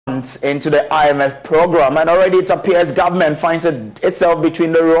months into the IMF program, and already it appears government finds itself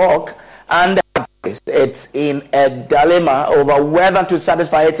between the rock and the hard place. It's in a dilemma over whether to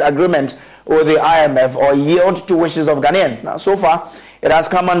satisfy its agreement with the IMF or yield to wishes of Ghanaians. Now, so far, it has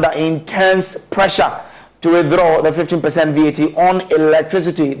come under intense pressure to withdraw the 15% VAT on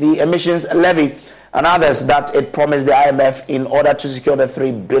electricity, the emissions levy, and others that it promised the IMF in order to secure the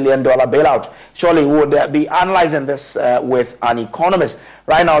 $3 billion bailout. Surely we would be analyzing this with an economist.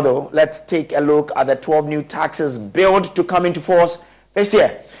 Right now, though, let's take a look at the 12 new taxes billed to come into force this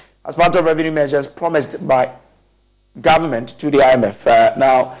year as part of revenue measures promised by government to the IMF.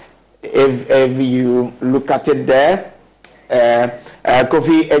 Now, if you look at it there,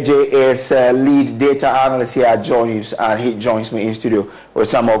 Kofi Eje is lead data analyst here at Joy News, and he joins me in studio with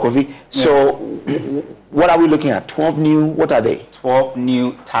some more. Kofi. So, what are we looking at? 12 new, what are they? 12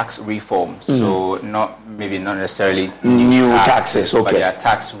 new tax reforms. So, not necessarily new taxes, okay. But they are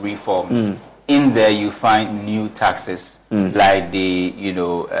tax reforms. In there, you find new taxes like the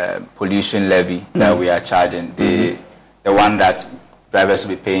pollution levy that we are charging, the one that drivers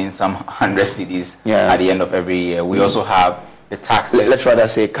will be paying some 100 cedis at the end of every year. We also have the taxes. Let's rather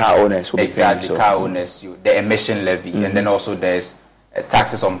say car owners will be paying. So. Car owners, the emission levy, and then also there's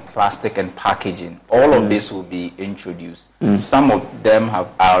taxes on plastic and packaging. All of this will be introduced. Some of them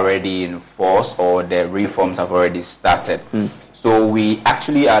have already in force, or the reforms have already started. So we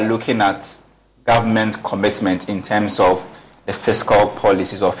actually are looking at government commitment in terms of the fiscal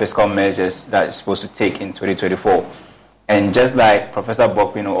policies or fiscal measures that it's supposed to take in 2024. And just like Professor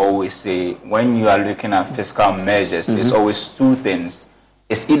Bokpin will always say, when you are looking at fiscal measures, it's always two things.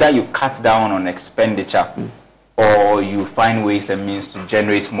 It's either you cut down on expenditure or you find ways and means to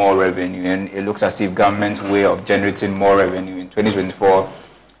generate more revenue. And it looks as if government's way of generating more revenue in 2024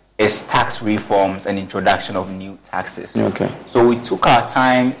 is tax reforms and introduction of new taxes. Okay. So we took our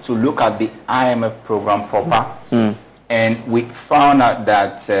time to look at the IMF program proper. And we found out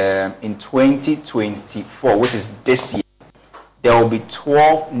that in 2024, which is this year, there will be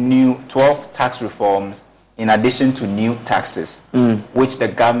 12 tax reforms in addition to new taxes, which the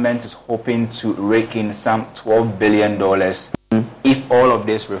government is hoping to rake in some $12 billion if all of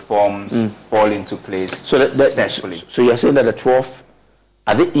these reforms fall into place successfully. So you're saying that the 12,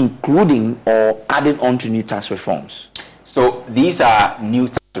 are they including or adding on to new tax reforms? So these are new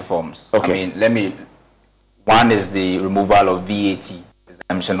tax reforms. Okay. I mean, one is the removal of VAT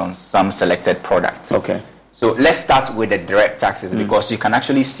exemption on some selected products. Okay. So let's start with the direct taxes because you can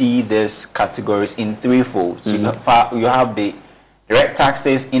actually see these categories in threefold. So you have the direct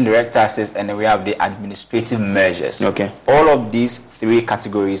taxes, indirect taxes, and then we have the administrative measures. Okay. All of these three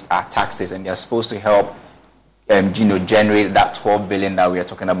categories are taxes, and they are supposed to help generate that 12 billion that we are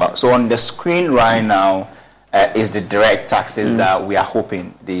talking about. So on the screen right now is the direct taxes that we are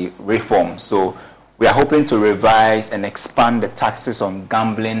hoping, the reform. So we are hoping to revise and expand the taxes on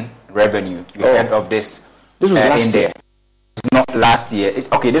gambling revenue. You heard of this? This was last year. It's not last year.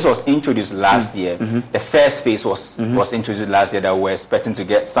 This was introduced last year. The first phase was introduced last year that we're expecting to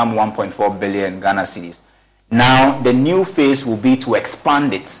get some 1.4 billion Ghana cedis. Now, the new phase will be to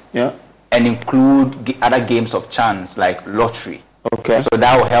expand it and include other games of chance like lottery. Okay. So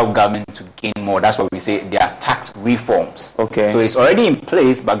that will help government to gain more. That's what we say. They are tax reforms. Okay. So it's already in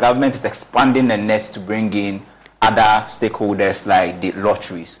place, but government is expanding the net to bring in other stakeholders like the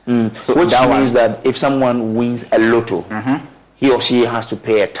lotteries. So which means that if someone wins a lotto, he or she has to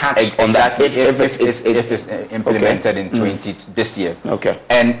pay a tax on that if it's implemented in this year. Okay.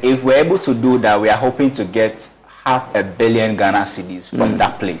 And if we're able to do that, we are hoping to get 500 million Ghana cedis from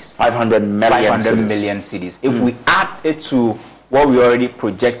that place. 500 million cedis. If we add it to what we already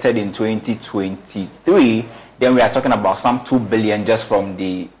projected in 2023, then we are talking about some 2 billion just from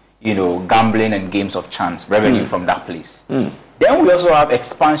the gambling and games of chance revenue from that place. Then we also have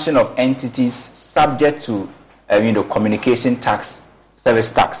expansion of entities subject to communication tax,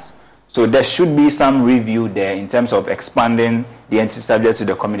 service tax. So there should be some review there in terms of expanding the entities subject to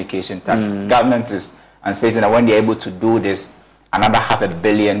the communication tax. Government is anticipating that when they're able to do this, another 500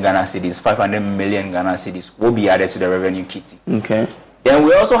 million Ghana cedis, 500 million Ghana cedis will be added to the revenue kitty. Okay. Then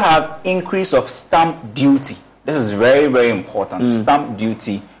we also have increase of stamp duty. This is very, very important. Stamp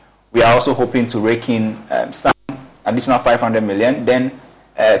duty. We are also hoping to rake in some additional 500 million. Then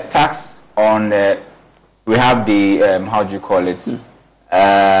tax on, we have the,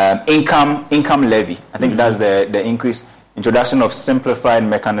 income levy. I think that's the increase. Introduction of simplified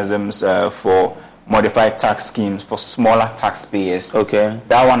mechanisms for modified tax schemes for smaller taxpayers. Okay.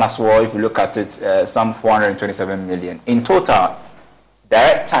 That one as well, if you look at it, some 427 million. In total,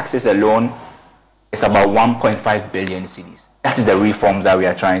 direct taxes alone is about 1.5 billion cedis. That is the reforms that we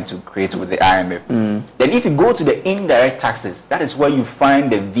are trying to create with the IMF. Then if you go to the indirect taxes, that is where you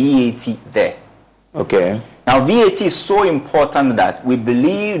find the VAT there. Okay. Now, VAT is so important that we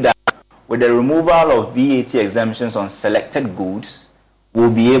believe that with the removal of VAT exemptions on selected goods, we'll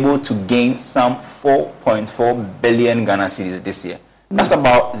be able to gain some 4.4 billion Ghana cedis this year. That's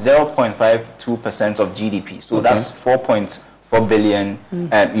about 0.52% of GDP. So that's 4.4 billion,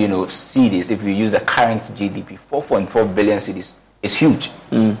 cedis. If you use the current GDP, 4.4 billion cedis is huge.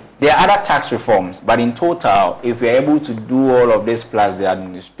 There are other tax reforms, but in total, if we're able to do all of this plus the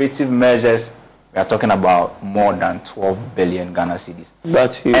administrative measures, we are talking about more than 12 billion Ghana cedis.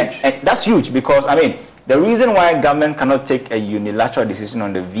 That's huge. And that's huge because, the reason why government cannot take a unilateral decision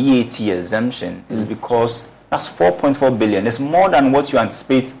on the VAT exemption is because that's 4.4 billion. It's more than what you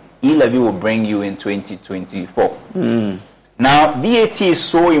anticipate e-levy will bring you in 2024. Now, VAT is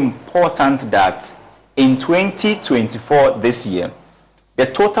so important that in 2024, this year, the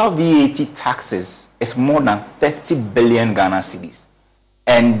total VAT taxes is more than 30 billion Ghana cedis.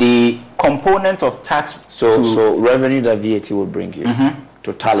 And the component of tax... So revenue that VAT will bring you,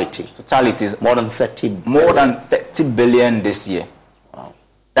 totality is more than 30 billion this year. Wow.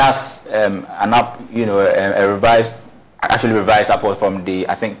 That's a revised upward from the,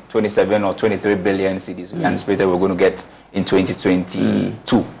 I think, 27 or 23 billion cedis we anticipated we're going to get in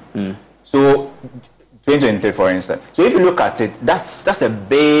 2022. So 2023, for instance. So if you look at it, that's a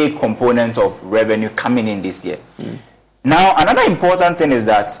big component of revenue coming in this year. Now, another important thing is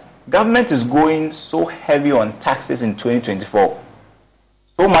that government is going so heavy on taxes in 2024,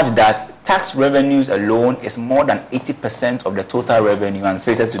 so much that tax revenues alone is more than 80% of the total revenue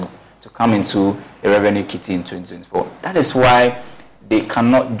anticipated to come into the revenue kitty in 2024. That is why they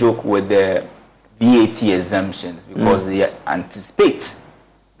cannot joke with the VAT exemptions, because they anticipate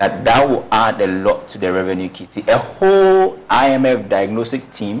that will add a lot to the revenue kitty. A whole IMF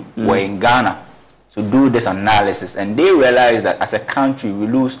diagnostic team were in Ghana to do this analysis, and they realized that as a country we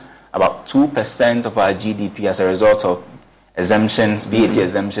lose about 2% of our GDP as a result of exemptions, VAT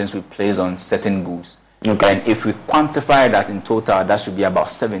exemptions we place on certain goods. Okay. And if we quantify that in total, that should be about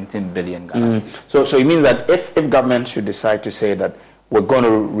 17 billion Ghana. So it means that if government should decide to say that we're going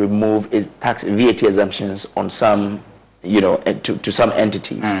to remove tax VAT exemptions on some, to some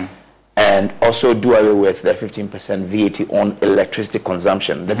entities, and also do away with the 15% VAT on electricity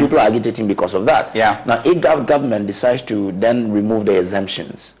consumption. The people are agitating because of that. Yeah. Now, if government decides to then remove the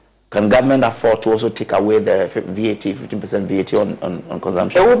exemptions, can government afford to also take away the VAT, 15% VAT on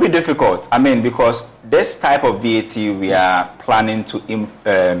consumption? It will be difficult. Because this type of VAT we are planning to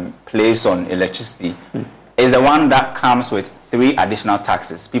place on electricity is the one that comes with 3 additional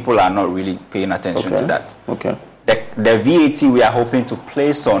taxes. People are not really paying attention to that. Okay. The VAT we are hoping to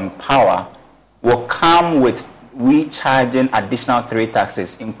place on power will come with recharging additional 3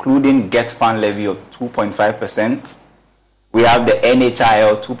 taxes, including Get Fund levy of 2.5%. We have the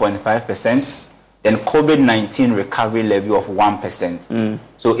NHIL 2.5%, then COVID-19 recovery levy of 1%.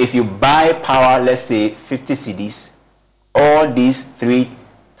 So if you buy power, let's say 50 cedis, all these 3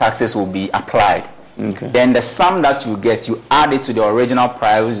 taxes will be applied. Okay. Then the sum that you get, you add it to the original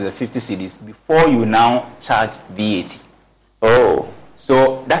price, which is the 50 cedis, before you now charge VAT. Oh,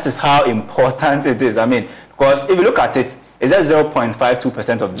 so that is how important it is. Because if you look at it, it's at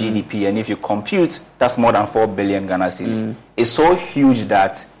 0.52% of GDP, and if you compute, that's more than 4 billion Ghana cedis. It's so huge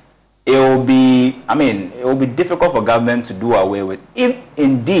that it will be difficult for government to do away with. If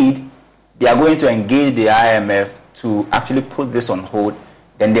indeed they are going to engage the IMF to actually put this on hold,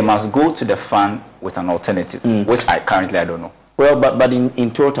 then they must go to the fund with an alternative, which I don't know. Well, but in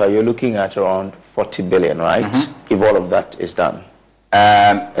total, you're looking at around 40 billion, right? If all of that is done.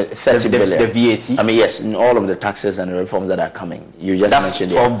 30 billion. The VAT? Yes, in all of the taxes and the reforms that are coming. You just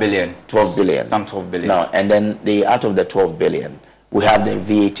mentioned 12 billion. 12 billion. Some 12 billion. Now, and then out of the 12 billion, we have the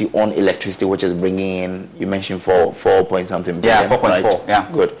VAT on electricity, which is bringing in, you mentioned 4 point something billion. Yeah, 4.4. Right?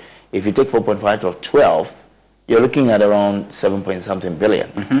 Yeah. Good. If you take 4.5 of 12, you're looking at around 7 point something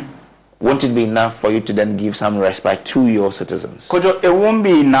billion. Won't it be enough for you to then give some respite to your citizens? Kojo, it won't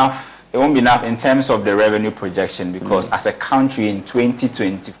be enough. It won't be enough in terms of the revenue projection, because as a country in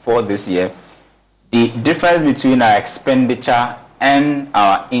 2024 this year, the difference between our expenditure and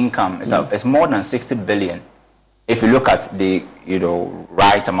our income is more than 60 billion. If you look at the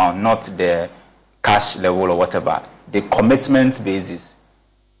right amount, not the cash level or whatever, the commitment basis,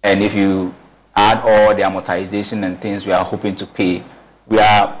 and if you add all the amortization and things we are hoping to pay,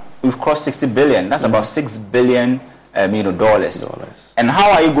 we've crossed 60 billion. That's about $6 billion. Dollars. And how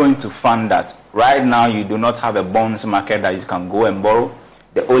are you going to fund that? Right now, you do not have a bonds market that you can go and borrow.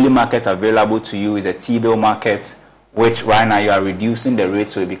 The only market available to you is a T-bill market which right now you are reducing the rate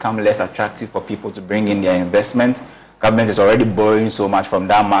so it becomes less attractive for people to bring in their investment. Government is already borrowing so much from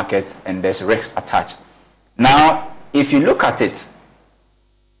that market and there's risks attached. Now, if you look at it,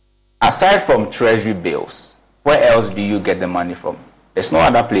 aside from treasury bills, where else do you get the money from? There's no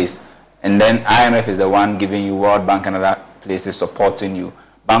other place. And then IMF is the one giving you, World Bank and other places supporting you.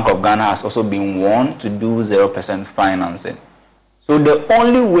 Bank of Ghana has also been warned to do 0% financing. So the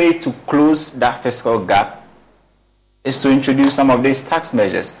only way to close that fiscal gap is to introduce some of these tax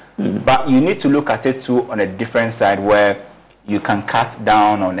measures. But you need to look at it too on a different side where you can cut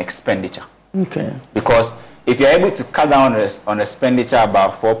down on expenditure. Okay. Because if you're able to cut down on expenditure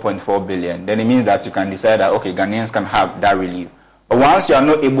about 4.4 billion, then it means that you can decide that, okay, Ghanaians can have that relief. But once you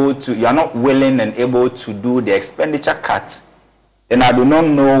are not willing and able to do the expenditure cut, then I do not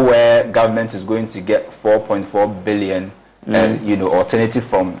know where government is going to get 4.4 billion, alternative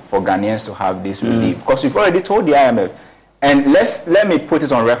for Ghanaians to have this relief. Because we've already told the IMF, and let me put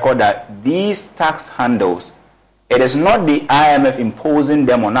it on record that these tax handles, it is not the IMF imposing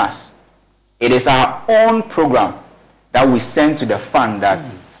them on us. It is our own program that we send to the fund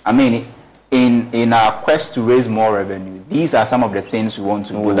that, in our quest to raise more revenue, these are some of the things we want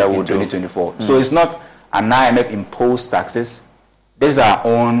to do in 2024. So it's not an IMF imposed taxes. This is our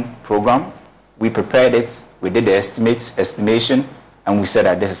own program. We prepared it. We did the estimation, and we said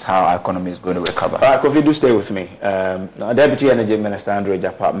that this is how our economy is going to recover. All right, Kofi, do stay with me. Deputy Energy Minister Andrew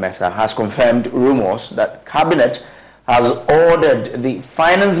Japap-Mensah has confirmed rumors that Cabinet has ordered the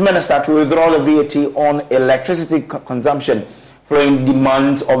Finance Minister to withdraw the VAT on electricity consumption following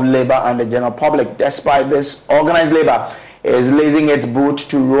demands of Labour and the general public. Despite this, organised Labour is raising its boot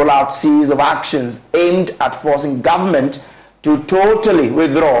to roll out series of actions aimed at forcing government to totally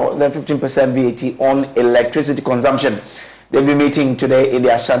withdraw the 15% VAT on electricity consumption. They'll be meeting today in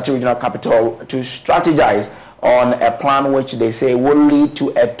the Ashanti Regional Capital to strategize on a plan which they say will lead to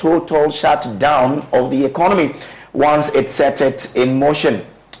a total shutdown of the economy once it sets it in motion.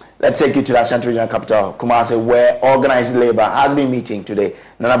 Let's take you to the Ashanti Regional Capital, Kumasi, where organised Labour has been meeting today.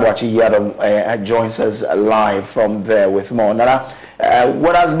 Nana Boachi Yadom joins us live from there with more. Nana,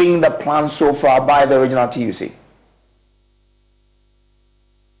 what has been the plan so far by the regional TUC?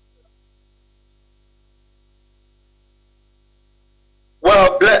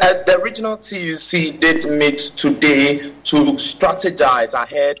 Well, the regional TUC did meet today to strategize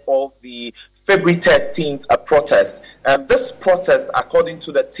ahead of the February 13th protest. This protest, according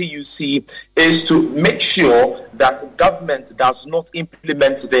to the TUC, is to make sure that government does not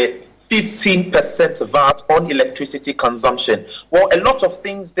implement the 15% VAT on electricity consumption. Well, a lot of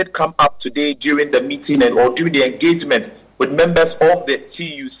things did come up today during the meeting or during the engagement with members of the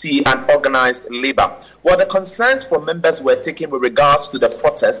TUC and organised Labour. Well, the concerns from members were taken with regards to the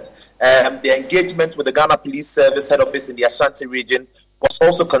protest. The engagement with the Ghana Police Service head office in the Ashanti region was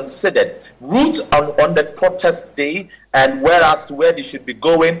also considered. Route on the protest day and where they should be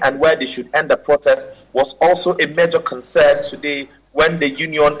going and where they should end the protest was also a major concern today when the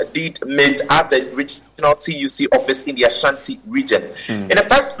union did meet at the regional TUC office in the Ashanti region. In the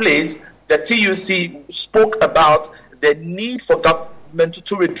first place, the TUC spoke about the need for government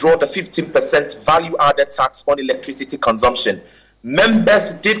to withdraw the 15% value-added tax on electricity consumption.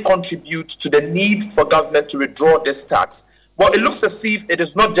 Members did contribute to the need for government to withdraw this tax. Well, it looks as if it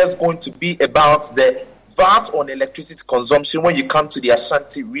is not just going to be about the VAT on electricity consumption when you come to the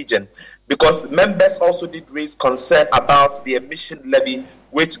Ashanti region, because members also did raise concern about the emission levy,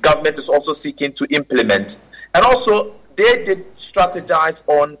 which government is also seeking to implement. And also, they did strategize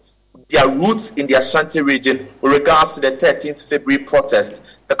on their roots in the Ashanti region with regards to the 13th February protest.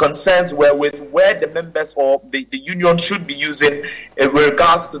 The concerns were with where the members or the union should be using with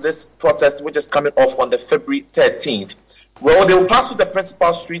regards to this protest, which is coming off on the February 13th. Well, they will pass through the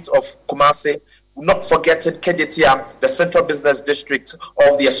principal streets of Kumasi, not forgetting Kejetia, the central business district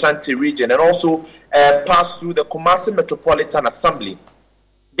of the Ashanti region, and also pass through the Kumasi Metropolitan Assembly.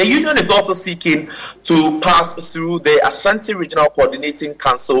 The union is also seeking to pass through the Ashanti Regional Coordinating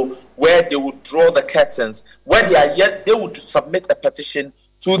Council, where they would draw the curtains. Where they would submit a petition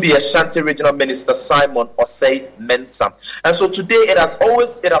to the Ashanti Regional Minister Simon Osei Mensah. And so today it has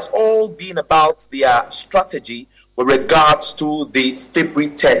all been about their strategy with regards to the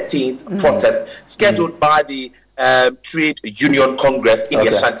February 13th protest scheduled by the Trade Union Congress in the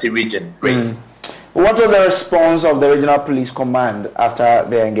Ashanti region. What was the response of the Regional Police Command after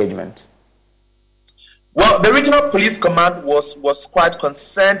their engagement? Well, the Regional Police Command was quite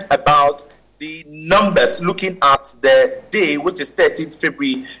concerned about the numbers, looking at the day, which is 13th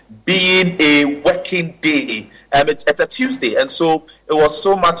February, being a working day. It's a Tuesday, and so it was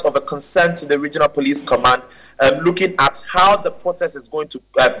so much of a concern to the Regional Police Command looking at how the protest is going to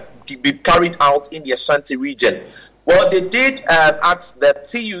be carried out in the Ashanti region. Well, they did ask the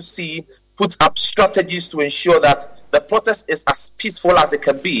TUC put up strategies to ensure that the protest is as peaceful as it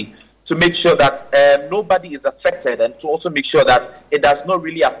can be, to make sure that nobody is affected, and to also make sure that it does not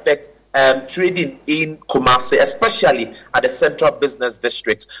really affect trading in Kumasi, especially at the central business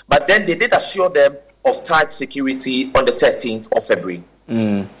district. But then they did assure them of tight security on the 13th of February.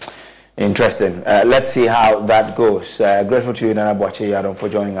 Interesting. Let's see how that goes. Grateful to you, Nana Boakye-Yadom, for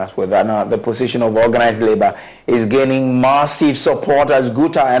joining us with that. Now, the position of organized labor is gaining massive support as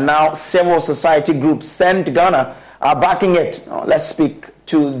Guta and now several society groups sent Ghana are backing it. Let's speak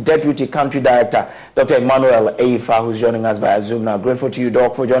to Deputy Country Director, Dr. Emmanuel Eifa, who's joining us via Zoom now. Grateful to you,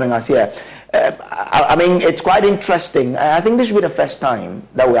 Doc, for joining us here. I mean, it's quite interesting. I think this should be the first time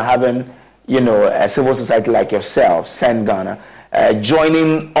that we're having, a civil society like yourself, send Ghana,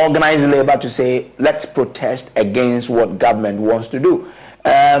 joining organized labor to say, let's protest against what government wants to do.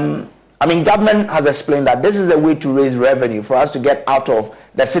 Government has explained that this is a way to raise revenue for us to get out of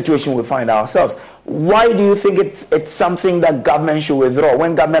the situation we find ourselves. Why do you think it's something that government should withdraw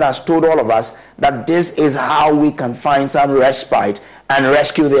when government has told all of us that this is how we can find some respite and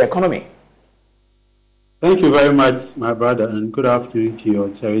rescue the economy? Thank you very much, my brother, and good afternoon to your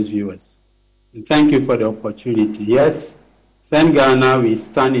cherished viewers. And thank you for the opportunity. Yes, Send Ghana, we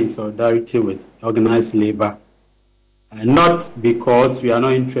stand in solidarity with organized labor, not because we are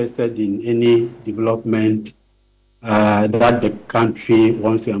not interested in any development that the country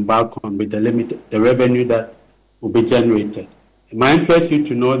wants to embark on with the revenue that will be generated. It might interest you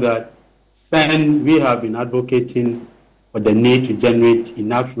to know that we have been advocating for the need to generate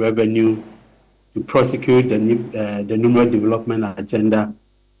enough revenue to prosecute the numerical development agenda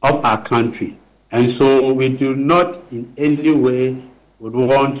of our country. And so we do not in any way would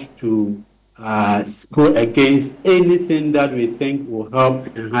want to go against anything that we think will help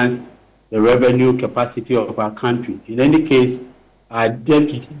enhance the revenue capacity of our country. In any case, our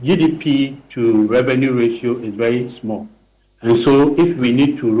GDP to revenue ratio is very small. And so if we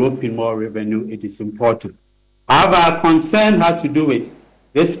need to rope in more revenue, it is important. However, our concern has to do with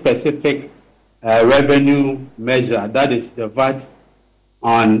this specific revenue measure, that is the VAT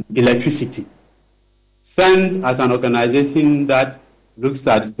on electricity. Send as an organization that looks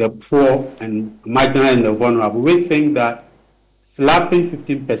at the poor and marginal and the vulnerable, we think that slapping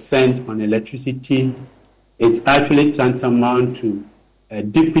 15% on electricity is actually tantamount to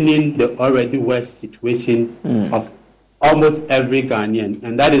deepening the already worst situation of almost every Ghanaian.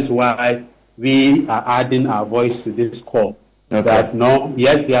 And that is why we are adding our voice to this call. Okay. That no,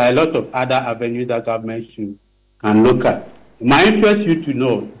 yes, there are a lot of other avenues that government can look at. It might interest you to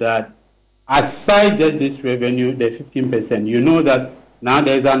know that aside just this revenue, the 15%, you know that now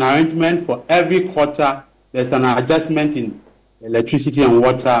there's an arrangement for every quarter, there's an adjustment in electricity and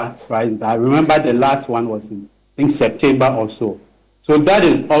water prices. I remember the last one was in, I think, September or so. So that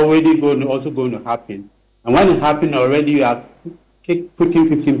is already going to happen. And when it happens already, you are putting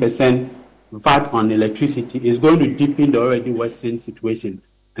 15% VAT on electricity. Is going to deepen the already worsening situation.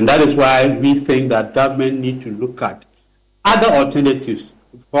 And that is why we think that government need to look at other alternatives.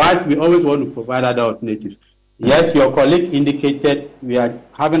 For us, we always want to provide other alternatives. Yes, your colleague indicated we are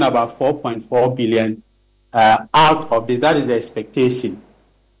having about 4.4 billion out of this. That is the expectation.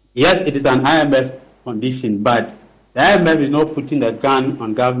 Yes, it is an IMF condition, but the IMF is not putting a gun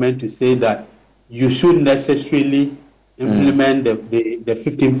on government to say that you should necessarily implement the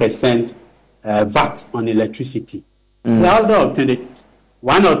 15% VAT on electricity. There are other alternatives.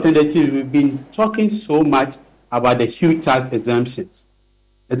 One alternative, we've been talking so much about the huge tax exemptions.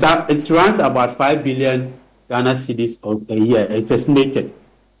 It runs about 5 billion Ghana cedis a year. It's estimated.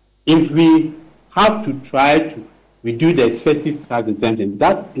 If we have to try to reduce the excessive tax exemption,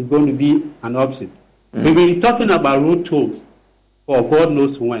 that is going to be an option. We've been talking about road tolls for God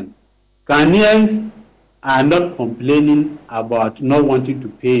knows when. Ghanaians are not complaining about not wanting to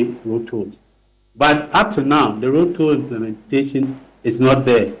pay road tolls. But up to now, the road toll implementation is not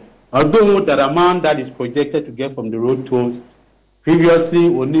there. Although the amount that is projected to get from the road tolls previously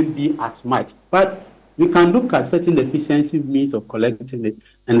wouldn't be as much. But we can look at certain efficiency means of collecting it,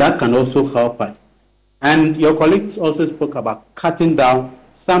 and that can also help us. And your colleagues also spoke about cutting down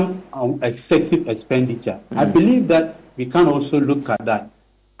some excessive expenditure. I believe that we can also look at that.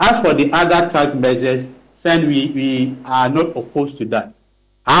 As for the other tax measures, we are not opposed to that.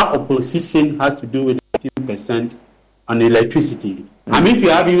 Our opposition has to do with 15% on electricity. I mean, if you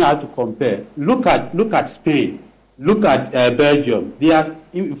haven't had to compare, look at Spain, look at Belgium. There are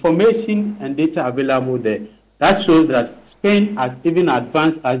information and data available there that shows that Spain, as even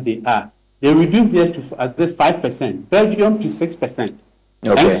advanced as they are, they reduced it to at the 5%, Belgium to 6%.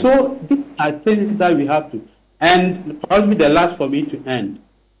 Okay. And so I think that we have to. And probably the last for me to end.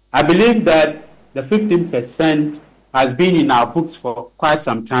 I believe that the 15% has been in our books for quite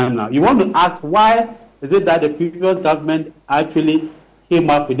some time now. You want to ask, why is it that the previous government actually came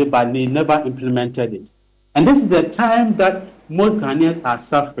up with it but they never implemented it? And this is the time that most Ghanaians are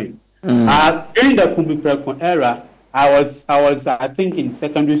suffering. During the Kumbi era, I was I think in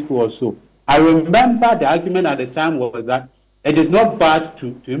secondary school or so. I remember the argument at the time was that it is not bad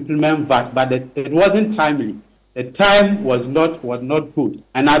to implement VAT, but it wasn't timely. The time was not good,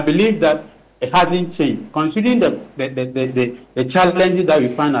 and I believe that it hasn't changed. Considering the challenges that we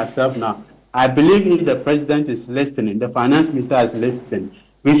find ourselves now, I believe if the president is listening, the finance minister is listening,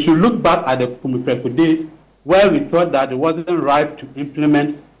 we should look back at the Kumbi days where we thought that it wasn't right to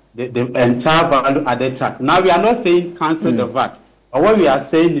implement the entire value added tax. Now, we are not saying cancel the VAT, but what we are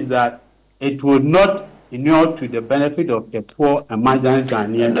saying is that it would not inure to the benefit of the poor and marginalized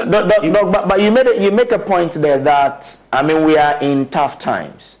Ghanaians. But you make a point there that, I mean, we are in tough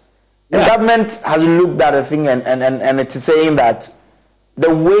times. The government has looked at the thing and it's saying that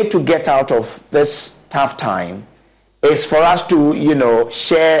the way to get out of this tough time is for us to,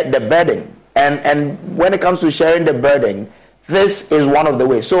 share the burden. And when it comes to sharing the burden, this is one of the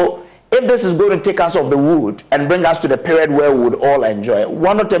ways. So if this is going to take us off the wood and bring us to the period where we would all enjoy it,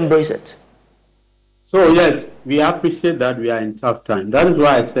 why not embrace it? So yes, we appreciate that we are in tough time. That is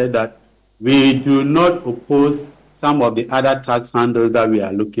why I said that we do not oppose some of the other tax handles that we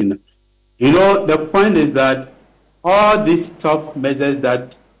are looking at. The point is that all these tough measures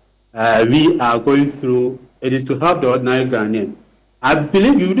that we are going through, it is to help the ordinary Ghanaian. I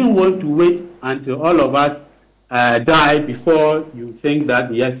believe you wouldn't want to wait until all of us die before you think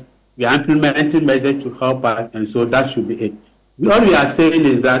that, yes, we are implementing measures to help us, and so that should be it. All we are saying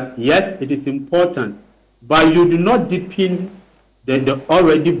is that, yes, it is important, but you do not deepen the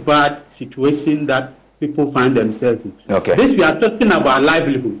already bad situation that people find themselves in. Okay. This, we are talking about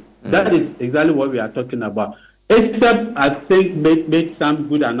livelihoods. That is exactly what we are talking about. Except, I think, made some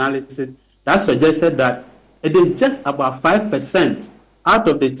good analysis that suggested that it is just about 5% out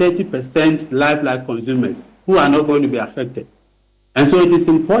of the 30% lifeline consumers who are not going to be affected. And so it is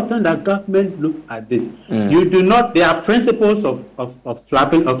important that government looks at this. You do not, there are principles of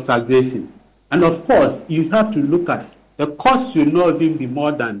flapping of taxation. And of course, you have to look at the cost should not even be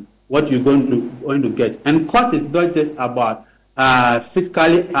more than what you're going to get. And cost is not just about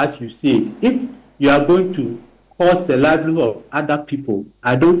fiscally as you see it. If you are going to cost the livelihood of other people,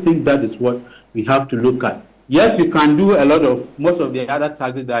 I don't think that is what we have to look at. Yes, we can do most of the other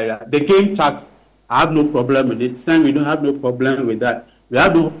taxes that are, the game tax, I have no problem with it. Saying we don't have no problem with that. We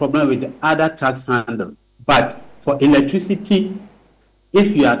have no problem with the other tax handle. But for electricity,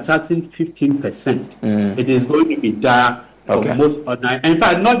 if you are taxing 15%, it is going to be dire for most ordinary. In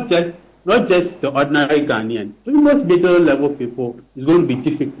fact, not just the ordinary Ghanaian. Even most middle level people, it's going to be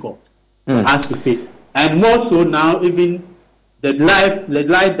difficult for us to pay. And more so now, even the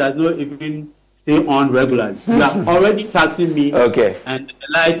light does not even stay on regularly. You are already taxing me, and the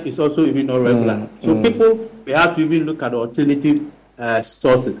light is also even not regular. So people, we have to even look at alternative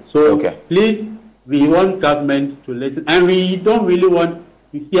sources. So please, we want government to listen, and we don't really want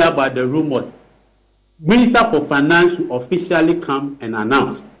to hear about the rumors. Minister for Finance will officially come and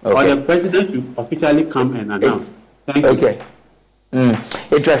announce, or the President will officially come and announce. Thank you.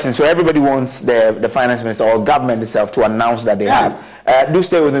 Interesting. So everybody wants the finance minister or government itself to announce that they have. Do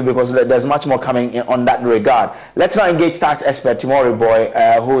stay with me because there's much more coming in on that regard. Let's now engage tax expert Timori Boy,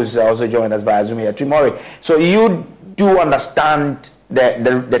 who's also joined us via Zoom here. Timori, so you do understand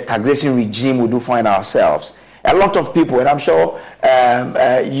the taxation regime we do find ourselves. A lot of people, and I'm sure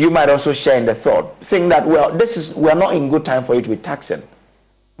you might also share in the thought, think that, well, we're not in good time for you to be taxing.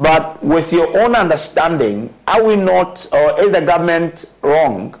 But with your own understanding, are we not, or is the government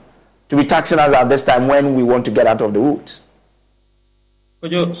wrong to be taxing us at this time when we want to get out of the woods?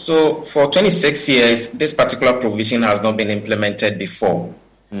 So for 26 years, this particular provision has not been implemented before.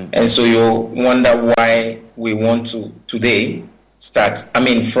 And so you wonder why we want to today start,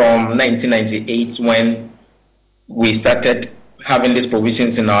 from 1998 when we started having these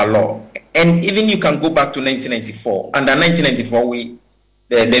provisions in our law. And even you can go back to 1994. Under 1994,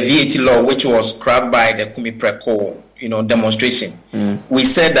 the VAT law, which was scrapped by the Kumi-Preko, demonstration, we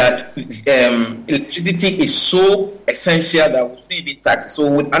said that electricity is so essential that we didn't even tax it.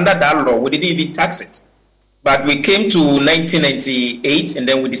 So under that law, we didn't even tax it. But we came to 1998 and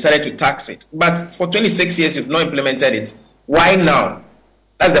then we decided to tax it. But for 26 years, we've not implemented it. Why now?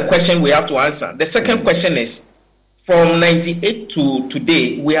 That's the question we have to answer. The second question is, from 98 to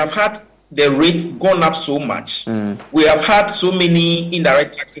today, we have had the rates gone up so much. We have had so many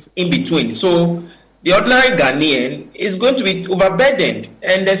indirect taxes in between. So the ordinary Ghanaian is going to be overburdened,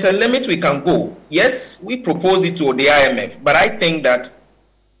 and there's a limit we can go. Yes, we propose it to the IMF, but I think that,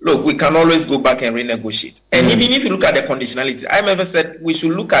 look, we can always go back and renegotiate. And even if you look at the conditionality, IMF said we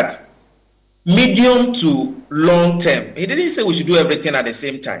should look at medium to long term. He didn't say we should do everything at the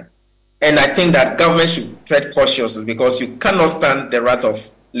same time. And I think that government should tread cautiously, because you cannot stand the wrath of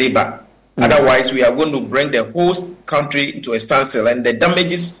labor. Otherwise, we are going to bring the whole country into a standstill, and the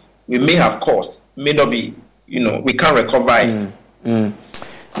damages we may have caused may not be, we can't recover it.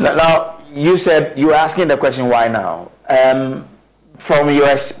 Now, you said you were asking the question, why now? From your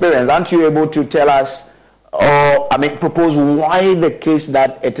experience, aren't you able to tell us, propose why the case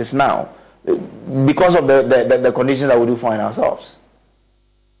that it is now? Because of the conditions that we do find ourselves.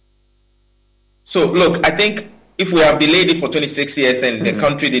 So, look, I think if we have delayed it for 26 years and the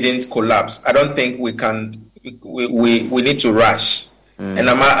country didn't collapse, I don't think we need to rush. And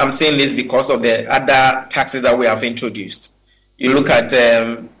I'm saying this because of the other taxes that we have introduced. You look at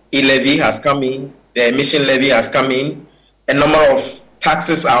e-levy has come in, the emission levy has come in, a number of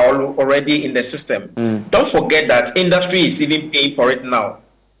taxes are already in the system. Don't forget that industry is even paying for it now.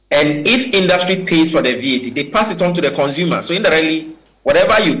 And if industry pays for the VAT, they pass it on to the consumer. So indirectly,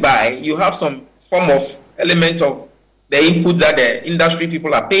 whatever you buy, you have some form of element of the input that the industry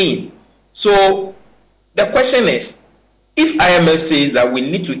people are paying. So the question is, if IMF says that we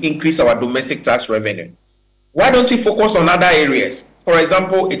need to increase our domestic tax revenue, why don't we focus on other areas? For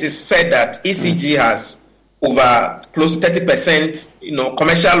example, it is said that ECG has over close to 30%,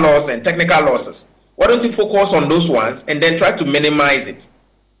 commercial loss and technical losses. Why don't we focus on those ones and then try to minimize it?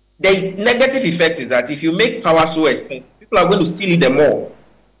 The negative effect is that if you make power so expensive, people are going to steal it more.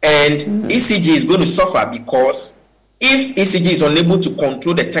 And ECG is going to suffer, because if ECG is unable to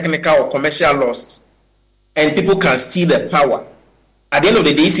control the technical or commercial losses, and people can steal the power, at the end of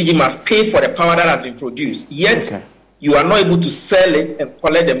the day, ECG must pay for the power that has been produced. Yet, you are not able to sell it and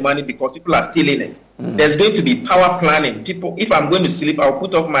collect the money because people are stealing it. There's going to be power planning. People, if I'm going to sleep, I'll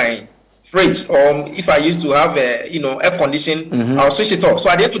put off my fridge, or if I used to have air condition, I'll switch it off.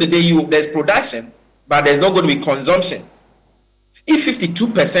 So at the end of the day, there's production, but there's not going to be consumption. If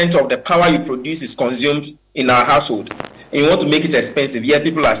 52% of the power you produce is consumed in our household, and you want to make it expensive, yet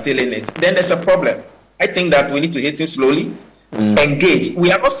people are stealing it, then there's a problem. I think that we need to hasten slowly, engage.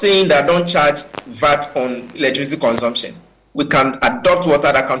 We are not saying that don't charge VAT on electricity consumption. We can adopt what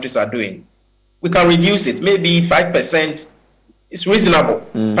other countries are doing. We can reduce it, maybe 5%. It's reasonable.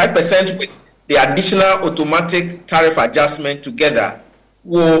 5% with the additional automatic tariff adjustment together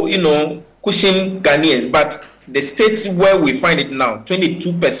will, cushion Ghanaians. But the states where we find it now,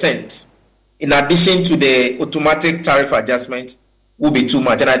 22%, in addition to the automatic tariff adjustment, will be too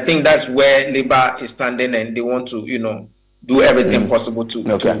much. And I think that's where Labour is standing, and they want to, do everything possible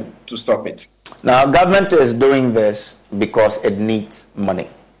to stop it. Now, government is doing this because it needs money.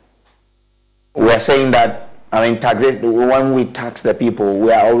 We are saying that, when we tax the people,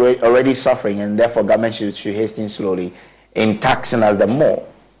 we are already suffering, and therefore government should hasten slowly in taxing us the more.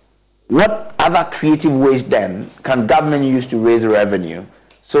 What other creative ways then can government use to raise revenue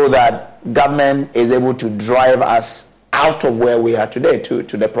so that government is able to drive us out of where we are today to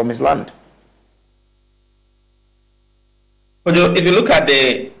the promised land? If you look at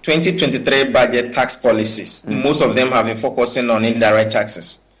the 2023 budget tax policies, most of them have been focusing on indirect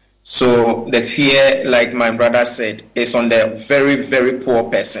taxes. So the fear, like my brother said, is on the very, very poor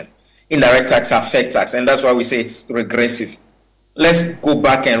person. Indirect tax affects us, and that's why we say it's regressive. Let's go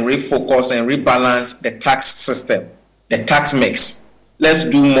back and refocus and rebalance the tax system, the tax mix. Let's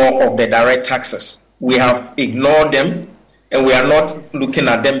do more of the direct taxes. We have ignored them, and we are not looking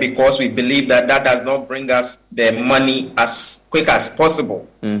at them because we believe that does not bring us the money as quick as possible.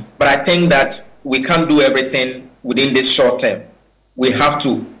 But I think that we can't do everything within this short term. We have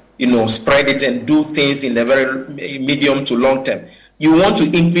to, spread it and do things in the very medium to long term. You want to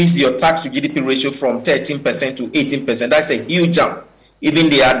increase your tax to GDP ratio from 13% to 18%. That's a huge jump. Even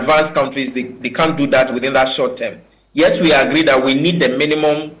the advanced countries, they can't do that within that short term. Yes, we agree that we need the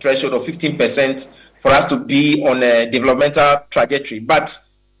minimum threshold of 15% for us to be on a developmental trajectory. But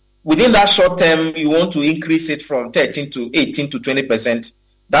within that short term, you want to increase it from 13 to 18 to 20%.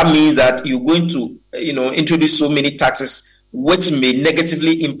 That means that you're going to, introduce so many taxes which may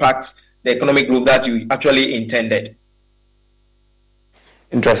negatively impact the economic growth that you actually intended.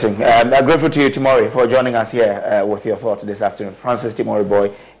 Interesting. I'm grateful to you, Timori, for joining us here with your thoughts this afternoon. Francis Timori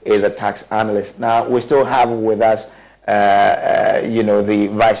Boy is a tax analyst. Now, we still have with us the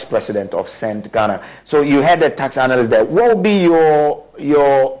vice president of Send Ghana. So you had the tax analyst there. What would be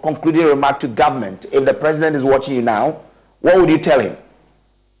your concluding remark to government? If the president is watching you now, what would you tell him?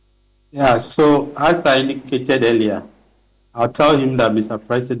 Yeah, so as I indicated earlier, I'll tell him that, Mr.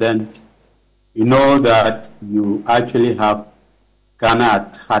 President, you know that you actually have Ghana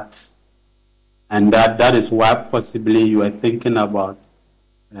at heart, and that is why possibly you are thinking about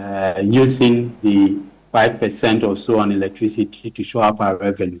using the 5% or so on electricity to show up our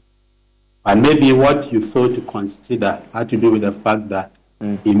revenue. And maybe what you fail to consider had to do with the fact that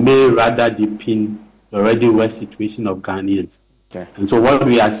it may rather deepen the already worse situation of Ghanaians. Okay. And so what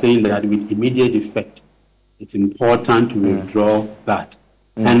we are saying that with immediate effect, it's important to withdraw that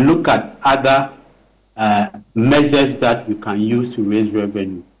and look at other measures that we can use to raise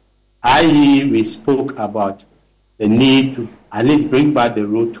revenue. I.e., we spoke about the need to at least bring back the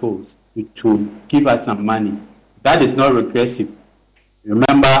road tolls to give us some money. That is not regressive.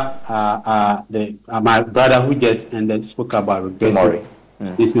 Remember, my brother who just ended spoke about regressive.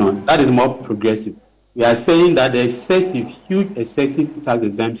 That is more progressive. We are saying that the huge excessive tax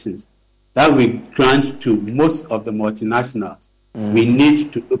exemptions that we grant to most of the multinationals, we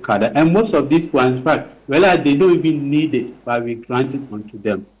need to look at it. And most of these ones, in fact, they don't even need it, but we grant it onto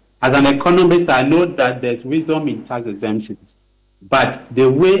them. As an economist, I know that there's wisdom in tax exemptions, but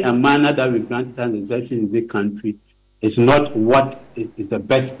the way and manner that we grant tax exemptions in this country is not what is the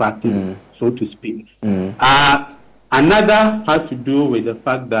best practice, so to speak. Another has to do with the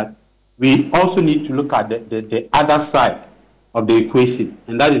fact that we also need to look at the other side of the equation,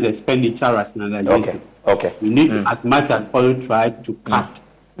 and that is expenditure rationalization. Okay. We need to, as much as possible, try to cut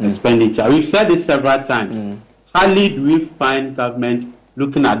expenditure. We've said this several times. Hardly do we find government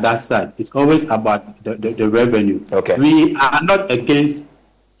looking at that side. It's always about the revenue. Okay. We are not against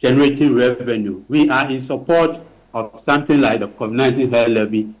generating revenue. We are in support of something like the COVID-19 health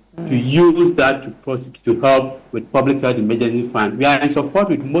levy to use that to help with public health emergency fund. We are in support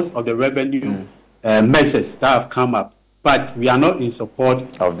with most of the revenue measures that have come up, but we are not in support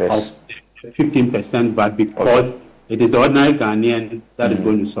of this 15%, but because it is the ordinary Ghanaian that is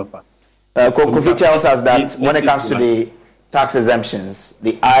going to suffer. Kofi tells us that when it comes to the tax exemptions,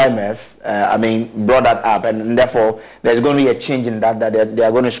 the IMF, brought that up, and therefore there's going to be a change in that they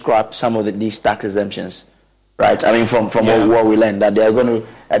are going to scrap some of these tax exemptions, right? From what we learned, that they're going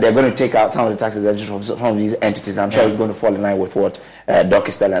to take out some of the tax exemptions from some of these entities. I'm sure it's going to fall in line with what Doc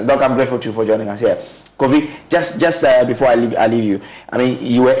is telling us. Doc, I'm grateful to you for joining us here. Kofi, just before I leave you,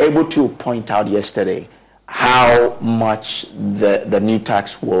 you were able to point out yesterday how much the new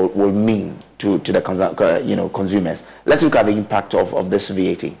tax will mean to the consumers. Let's look at the impact of this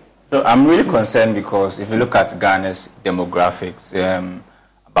VAT. So I'm really concerned because if you look at Ghana's demographics,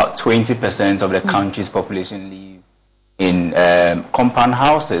 about 20% of the country's population live in compound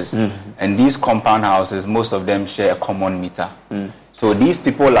houses, and these compound houses, most of them share a common meter. So these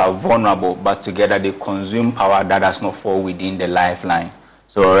people are vulnerable, but together they consume power that does not fall within the lifeline.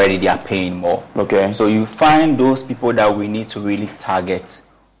 So already they are paying more. Okay. So you find those people that we need to really target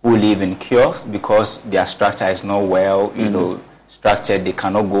who live in kiosks because their structure is not well, structured. They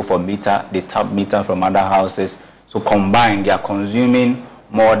cannot go for meter. They tap meter from other houses. So combined, they are consuming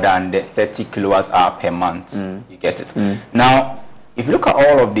more than the 30 kilowatts hour per month. You get it? Now, if you look at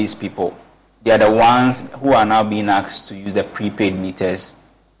all of these people, they are the ones who are now being asked to use the prepaid meters,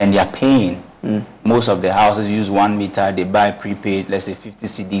 and they are paying. Most of the houses use 1 meter. They buy prepaid, let's say 50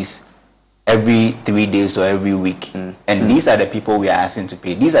 cedis every 3 days or every week. And these are the people we are asking to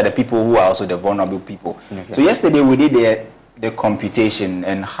pay. These are the people who are also the vulnerable people. Okay. So yesterday we did the computation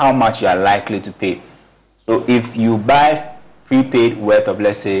and how much you are likely to pay. So if you buy prepaid worth of,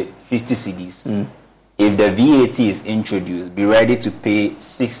 let's say, 50 cedis, if the VAT is introduced, be ready to pay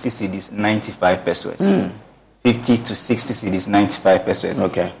 60 cedis, 95 pesos. 50 to 60 cedis, 95 pesos.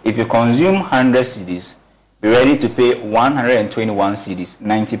 Okay. If you consume 100 cedis, be ready to pay 121 cedis,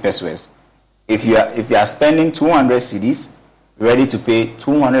 90 pesos. If you are spending 200 cedis, be ready to pay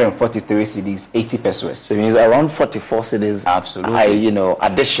 243 cedis, 80 pesos. So it means around 44 cedis. Absolutely.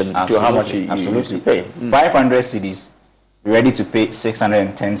 Addition to how much you used to pay. 500 cedis, be ready to pay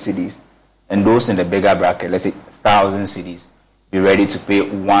 610 cedis. And those in the bigger bracket, let's say 1,000 cedis, be ready to pay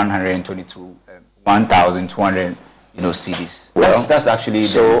 1,200 cedis. Well, that's actually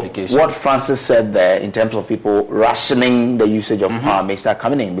the implication. What Francis said there in terms of people rationing the usage of power may start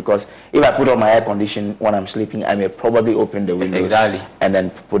coming in, because if I put on my air condition when I'm sleeping, I may probably open the windows and then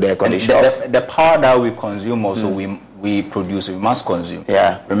put the air conditioner off. The power that we consume also, we produce, we must consume.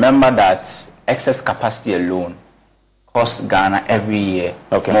 Yeah. Remember that excess capacity alone costs Ghana every year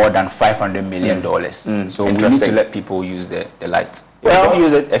more than $500 million. So we need to let people use the light. Well, don't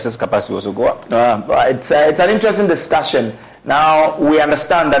use it, excess capacity also go up. It's an interesting discussion. Now, we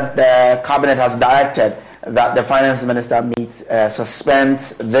understand that the cabinet has directed that the finance minister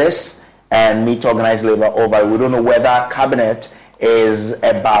suspends this and meet organized labor over. We don't know whether cabinet is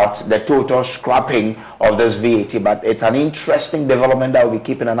about the total scrapping of this VAT, but it's an interesting development that we'll be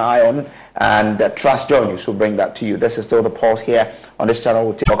keeping an eye on, and Trust Joy News will bring that to you. This is still the Pulse here on this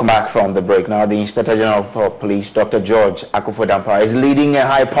channel. Welcome back from the break. Now, the Inspector General of Police, Dr. George Akufo-Dampare, is leading a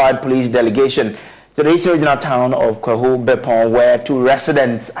high-powered police delegation to the East Regional town of Godfred Bokpin, where 2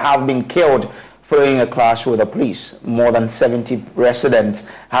 residents have been killed following a clash with the police. More than 70 residents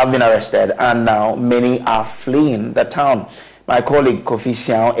have been arrested, and now many are fleeing the town. My colleague Kofi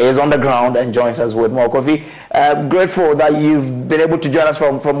Sian is on the ground and joins us with more. Kofi, grateful that you've been able to join us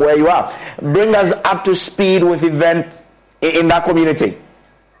from where you are. Bring us up to speed with events in that community.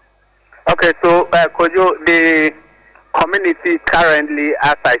 Okay, so Kojo, the community currently,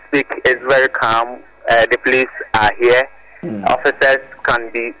 as I speak, is very calm. The police are here. Officers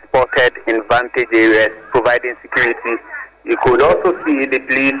can be spotted in vantage areas, providing security. You could also see the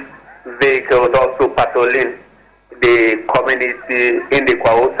police vehicles also patrolling the community in the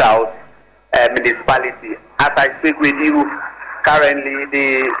Kwao South municipality. As I speak with you, currently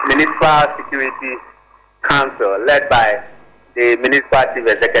the Municipal Security Council, led by the Municipal Chief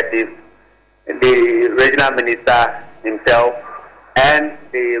Executive, the Regional Minister himself, and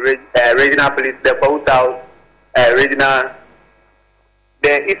the Regional Police, the Kwao South Regional,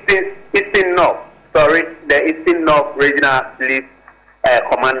 the Eastern North Regional Police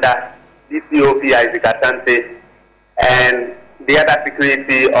Commander, DCOP Isaac Asante, and the other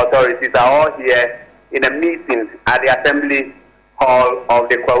security authorities are all here in a meeting at the Assembly Hall of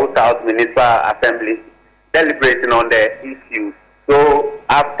the Kwao South Municipal Assembly, deliberating on the issues. So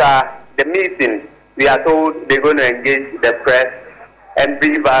after the meeting, we are told they're going to engage the press and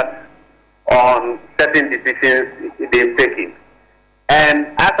brief us on certain decisions they've taken. And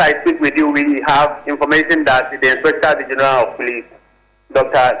as I speak with you, we have information that the Inspector General of Police,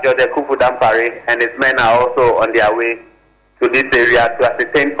 Dr. George Akufo-Dampare, and his men are also on their way to this area to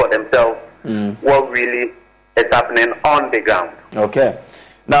ascertain for themselves what really is happening on the ground. Okay.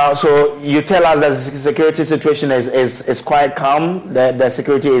 Now, so you tell us that the security situation is quite calm, the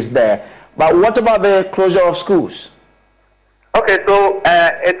security is there. But what about the closure of schools? Okay, so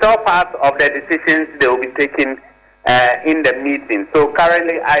it's all part of the decisions they will be taking in the meeting. So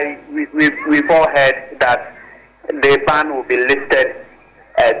currently, we've all heard that the ban will be lifted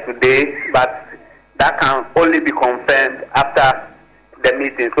today, but that can only be confirmed after the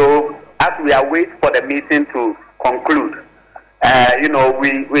meeting. So as we are waiting for the meeting to conclude,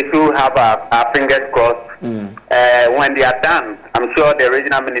 we should have our fingers crossed. When they are done, I'm sure the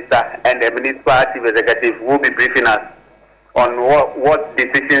regional minister and the municipal chief executive will be briefing us on what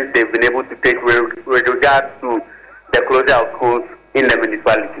decisions they've been able to take with regards to the closure of schools in the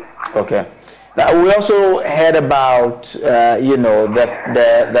municipality. Okay. Now, we also heard about,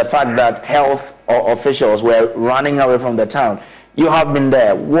 the fact that health officials were running away from the town. You have been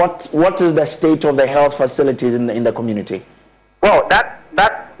there. What is the state of the health facilities in the community? Well, that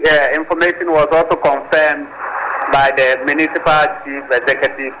information was also confirmed by the municipal chief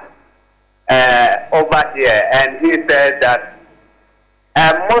executive over here, and he said that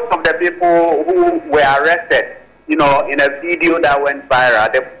most of the people who were arrested, in a video that went viral,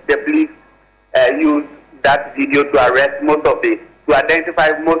 the police used that video to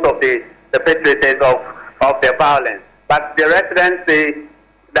identify most of the perpetrators of the violence. But the residents say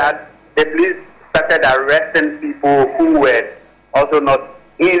that the police started arresting people who were also not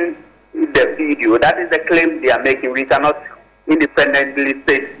in the video. That is the claim they are making. We cannot independently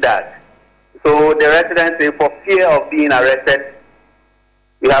state that. So the residents say for fear of being arrested,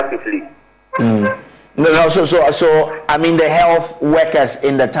 you have to flee. No. So I mean, the health workers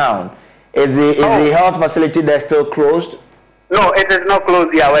in the town, is the health facility there still closed? No, it is not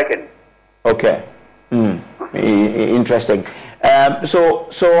closed. They are working. Okay. Interesting. So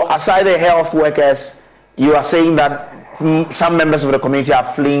aside the health workers, you are saying that some members of the community are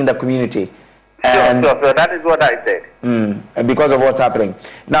fleeing the community. And sure. That is what I said. And because of what's happening.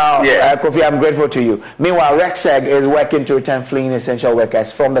 Now, Kofi, I'm grateful to you. Meanwhile, RECSEG is working to return fleeing essential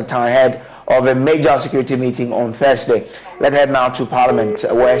workers from the town ahead of a major security meeting on Thursday. Let's head now to Parliament,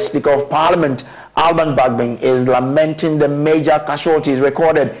 where Speaker of Parliament, Godfred Bokpin, is lamenting the major casualties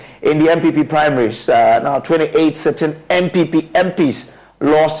recorded in the MPP primaries. Now, 28 certain MPs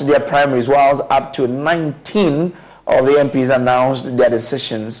lost their primaries, whilst up to 19 of the MPs announced their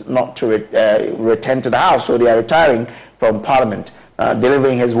decisions not to return to the House, so they are retiring from Parliament.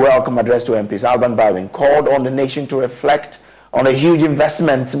 Delivering his welcome address to MPs, Alban Baldwin called on the nation to reflect on the huge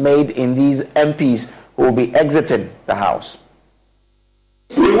investments made in these MPs who will be exiting the House.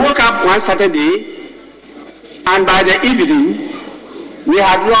 We woke up one Saturday, and by the evening, we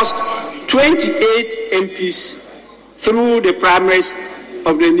had lost 28 MPs through the primaries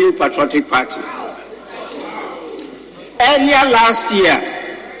of the New Patriotic Party. Earlier last year,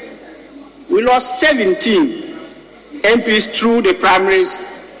 we lost 17 MPs through the primaries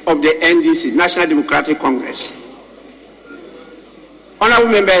of the NDC, National Democratic Congress.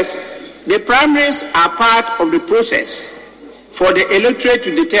 Honorable members, the primaries are part of the process for the electorate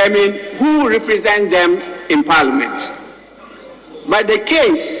to determine who represents them in Parliament. But the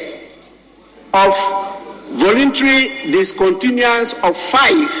case of voluntary discontinuance of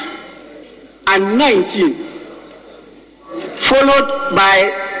 5 and 19, followed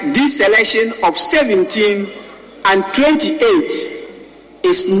by deselection of 17 and 28,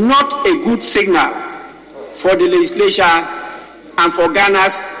 is not a good signal for the legislature and for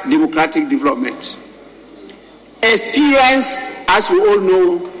Ghana's democratic development. Experience, as we all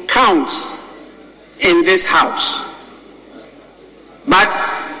know, counts in this House. But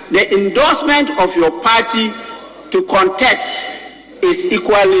the endorsement of your party to contest is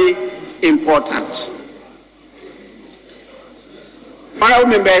equally important. Honorable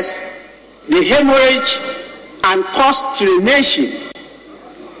members, the hemorrhage and cost to the nation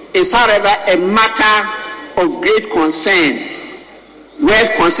is, however, a matter of great concern,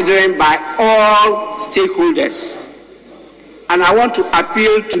 worth considering by all stakeholders. And I want to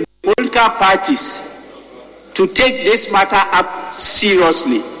appeal to the political parties to take this matter up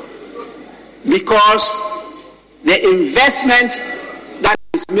seriously, because the investment that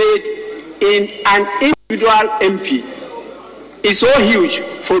is made in an individual MP is so huge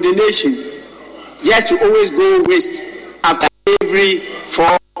for the nation, just to always go waste after every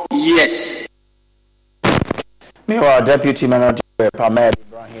 4 years. Meanwhile, Deputy Minority Whip Ahmed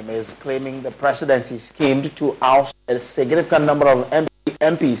Ibrahim is claiming the presidency schemed to oust a significant number of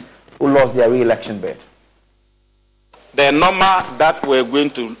MPs who lost their re-election bid. The number that we're going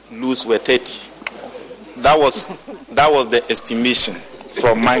to lose were 30. That was the estimation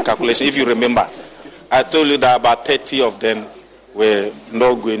from my calculation. If you remember, I told you that about 30 of them were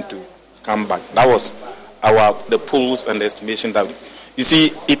not going to come back. That was the polls and the estimation that you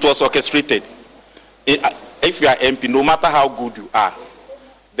see. It was orchestrated. If you are MP, no matter how good you are,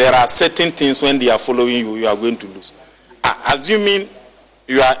 there are certain things when they are following you, you are going to lose. Assuming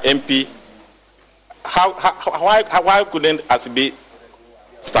you are MP, why couldn't Asibe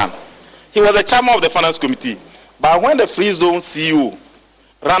stand? He was the chairman of the finance committee, but when the free zone CEO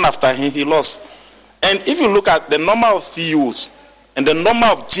ran after him, he lost. And if you look at the number of CEOs and the number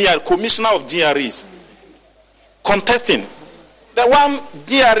of commissioner of GRAs contesting, the one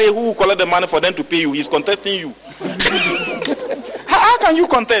GRA who collect the money for them to pay you, he's contesting you. How can you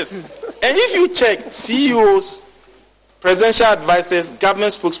contest? And if you check CEOs, presidential advisors,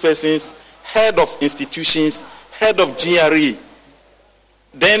 government spokespersons, head of institutions, head of GRA,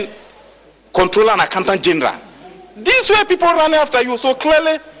 then controller and accountant general, these were people running after you. So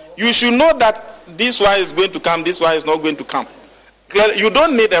clearly, you should know that this one is going to come, this one is not going to come. Clearly, you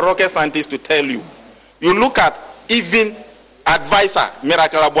don't need a rocket scientist to tell you. You look at even advisor,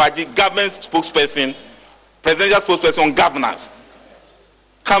 Miracle Abuaji, government spokesperson, presidential spokesperson on governance,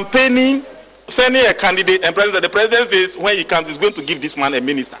 campaigning, sending a candidate, and the president says when he comes, he's going to give this man a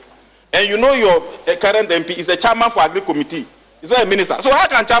minister. And you know your current MP is a chairman for Agri Committee. He's not a minister. So how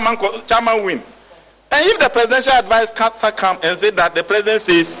can chairman win? And if the presidential advisor come and say that the president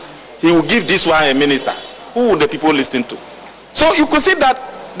says he will give this one a minister, who will the people listen to? So you could see that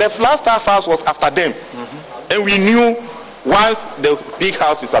the last house was after them. Mm-hmm. And we knew once the big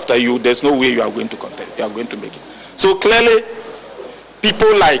house is after you, there's no way you are going to contest. You are going to make it. So clearly,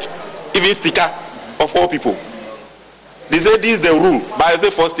 people like even Sticker, of all people, they say this is the rule. But as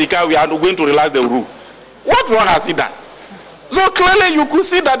the first Sticker, we are not going to realize the rule. What wrong has he done? So clearly, you could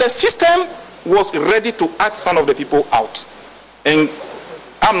see that the system was ready to act some of the people out. And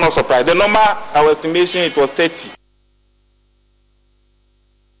I'm not surprised. The number, our estimation, it was 30.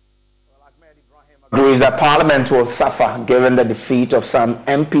 Is that Parliament will suffer given the defeat of some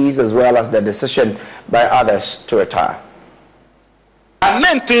MPs as well as the decision by others to retire. And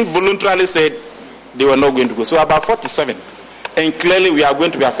 19 voluntarily said they were not going to go. So about 47. And clearly we are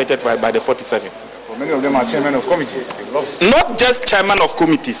going to be affected by the 47. Well, many of them are chairmen of committees. Not just chairman of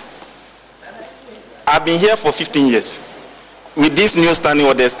committees. I've been here for 15 years. With these new standing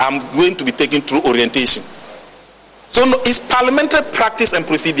orders, I'm going to be taken through orientation. So no, it's parliamentary practice and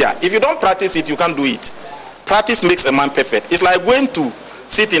procedure. If you don't practice it, you can't do it. Practice makes a man perfect. It's like going to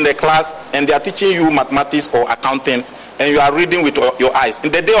sit in the class and they are teaching you mathematics or accounting and you are reading with your eyes.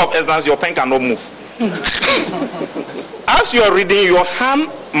 In the day of exams, your pen cannot move. As you are reading, your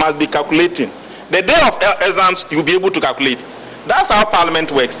hand must be calculating. The day of exams, you'll be able to calculate. That's how parliament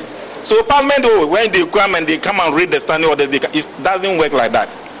works. So parliament, when they come and read the standing orders, it doesn't work like that.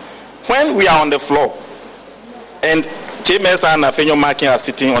 When we are on the floor, and James and Afenyo Makin are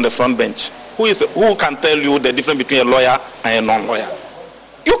sitting on the front bench, who can tell you the difference between a lawyer and a non-lawyer?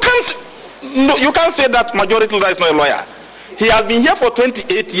 You can't say that majority leader is not a lawyer. He has been here for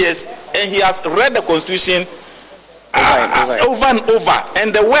 28 years and he has read the Constitution over and over.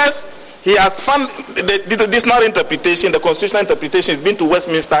 And the worst, he has found the dictionary interpretation, the constitutional interpretation. He's been to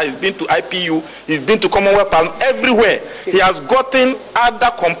Westminster, he's been to IPU, he's been to Commonwealth Parliament, everywhere. He has gotten other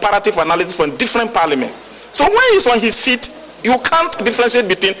comparative analysis from different parliaments. So when he's on his feet, you can't differentiate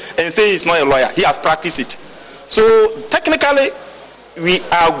between and say he's not a lawyer. He has practiced it. So technically,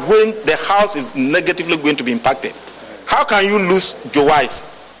 the house is negatively going to be impacted. How can you lose Joe Wise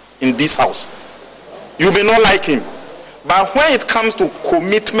in this house? You may not like him. But when it comes to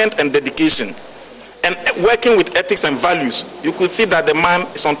commitment and dedication and working with ethics and values, you could see that the man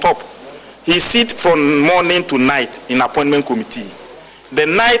is on top. He sits from morning to night in appointment committee. The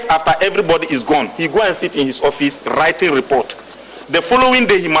night after everybody is gone, he go and sit in his office writing report. The following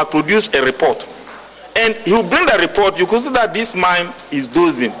day, he must produce a report. And he will bring the report. You could see that this man is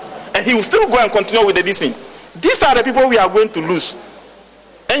dozing. And he will still go and continue with the dissing. These are the people we are going to lose.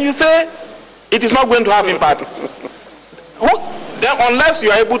 And you say, it is not going to have impact. Then unless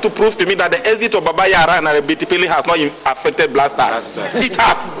you are able to prove to me that the exit of Baba Yara and Arebetipele has not affected Black Stars, it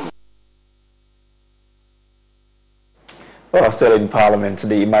has. Well, still in Parliament,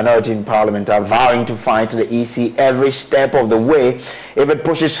 the minority in Parliament are vowing to fight the EC every step of the way if it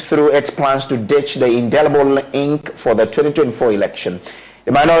pushes through its plans to ditch the indelible ink for the 2024 election.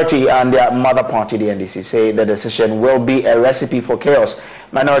 The minority and their mother party, the NDC, say the decision will be a recipe for chaos.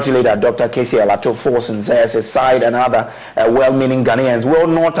 Minority leader Dr. K.C. Alato-Forson says his side and other well-meaning Ghanaians will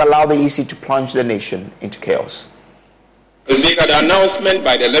not allow the EC to plunge the nation into chaos. Mr. Speaker, the announcement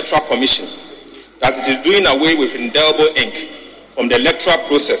by the Electoral Commission that it is doing away with indelible ink from the electoral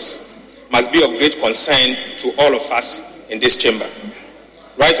process must be of great concern to all of us in this chamber.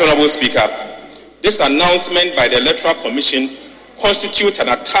 Right Honourable Speaker, this announcement by the Electoral Commission constitutes an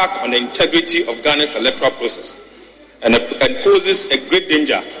attack on the integrity of Ghana's electoral process and poses a great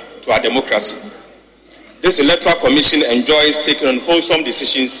danger to our democracy. This Electoral Commission enjoys taking unwholesome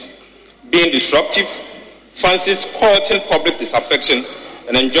decisions, being disruptive, fancies courting public disaffection,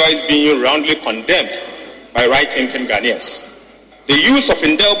 and enjoys being roundly condemned by right-thinking Ghanaians. The use of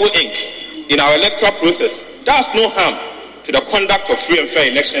indelible ink in our electoral process does no harm to the conduct of free and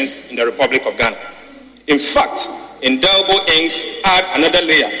fair elections in the Republic of Ghana. In fact, indelible inks add another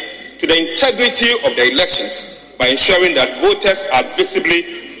layer to the integrity of the elections by ensuring that voters are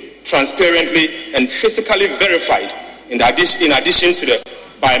visibly, transparently, and physically verified in addition to the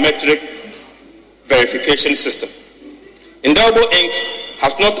biometric verification system. Indelible ink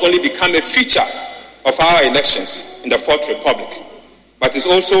has not only become a feature of our elections in the Fourth Republic, but is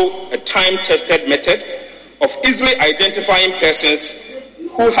also a time-tested method of easily identifying persons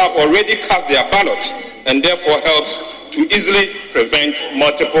who have already cast their ballot and therefore helps to easily prevent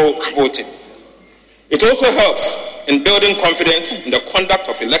multiple voting. It also helps in building confidence in the conduct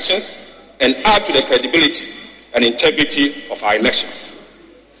of elections and add to the credibility and integrity of our elections.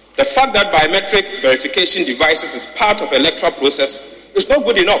 The fact that biometric verification devices is part of the electoral process is not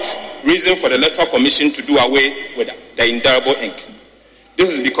good enough reason for the Electoral Commission to do away with the indelible ink.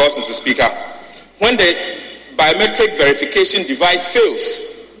 This is because, Mr. Speaker, when the biometric verification device fails,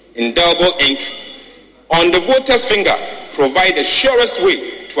 indelible ink on the voter's finger provide the surest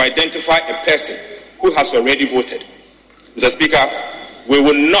way to identify a person who has already voted. Mr. Speaker, we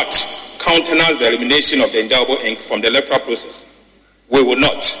will not countenance the elimination of the indelible ink from the electoral process. We will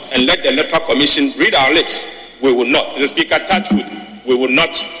not. And let the Electoral Commission read our lips. We will not. Mr. Speaker, touch wood. We will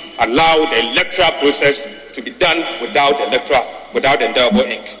not allow the electoral process to be done without indelible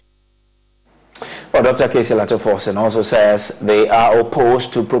ink. Well, Dr. K.C. Alato-Forson also says they are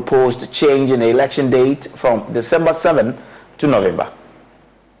opposed to proposed change in the election date from December 7 to November.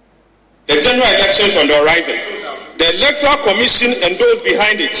 The general elections on the horizon. The Electoral Commission and those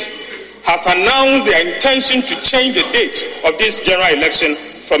behind it has announced their intention to change the date of this general election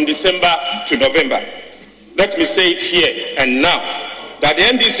from December to November. Let me say it here and now that the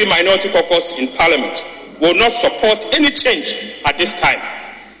NDC Minority Caucus in Parliament will not support any change at this time.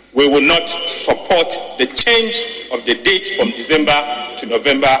 we will not support the change of the date from December to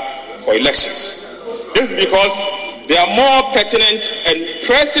November for elections. This is because there are more pertinent and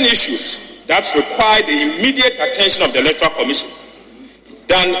pressing issues that require the immediate attention of the Electoral Commission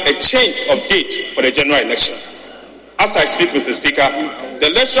than a change of date for the general election. As I speak, Mr. Speaker, the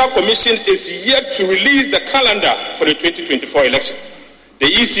Electoral Commission is yet to release the calendar for the 2024 election. The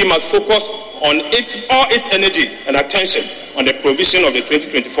EC must focus on all its energy and attention on the provision of the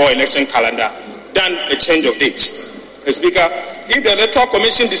 2024 election calendar than a change of date. Mr. Speaker, if the Electoral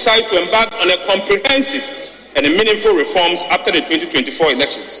Commission decides to embark on a comprehensive and meaningful reforms after the 2024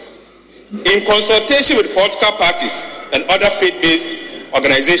 elections, in consultation with political parties and other faith-based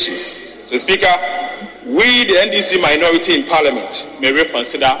organizations, Mr. Speaker, we, the NDC minority in Parliament, may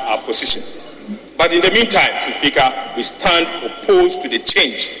reconsider our position. But in the meantime, Mr. Speaker, we stand opposed to the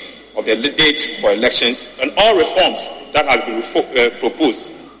change of the date for elections and all reforms that has been proposed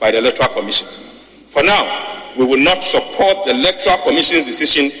by the Electoral Commission. For now, we will not support the Electoral Commission's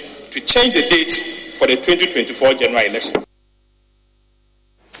decision to change the date for the 2024 general elections.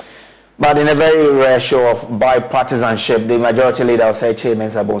 But in a very rare show of bipartisanship, the majority leader, Osei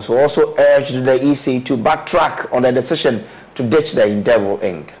Mensah-Bonsu, also urged the EC to backtrack on the decision to ditch the indelible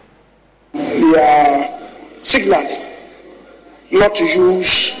ink. We are signaling not to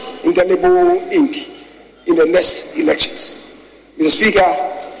use indelible ink in the next elections. Mr. Speaker,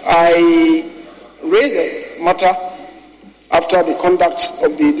 I raised the matter after the conduct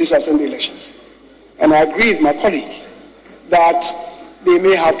of the disassembly elections, and I agree with my colleague that they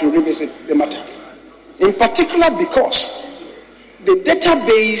may have to revisit the matter. In particular because the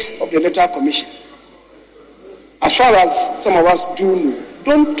database of the Electoral Commission, as far as some of us do know,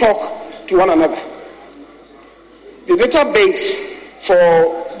 don't talk to one another. The database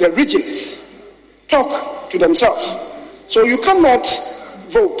for the regions talk to themselves. So you cannot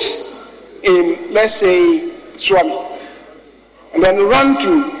vote in, let's say, Swami, and then run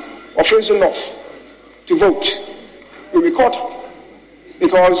to Ofenso North to vote. You'll be caught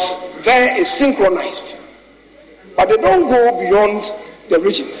because there is synchronized, but they don't go beyond the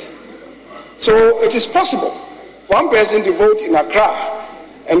regions. So it is possible one person to vote in Accra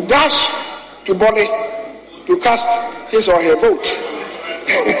and dash to Bole to cast his or her vote.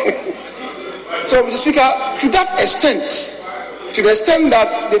 So, Mr. Speaker, to that extent, to the extent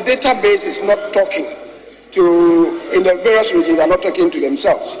that the database is not talking in the various regions are not talking to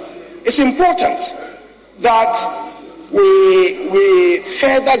themselves, it's important that we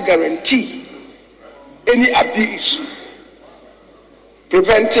further guarantee any abuse,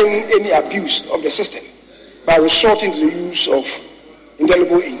 preventing any abuse of the system by resorting to the use of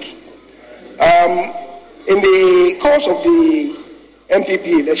indelible ink. In the course of the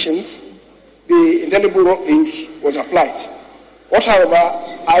MPP elections, the indelible ink was applied. What, however,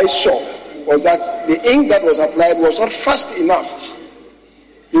 I saw was that the ink that was applied was not fast enough.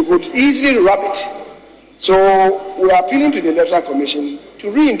 You could easily rub it. So we are appealing to the Electoral Commission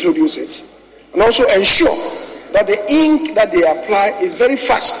to reintroduce it and also ensure that the ink that they apply is very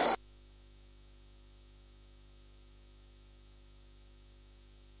fast.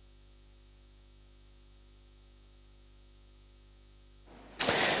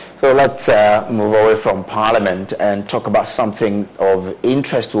 So let's move away from Parliament and talk about something of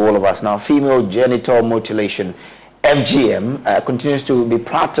interest to all of us now. Female genital mutilation, FGM, continues to be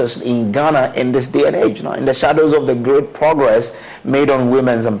practiced in Ghana in this day and age. Now, in the shadows of the great progress made on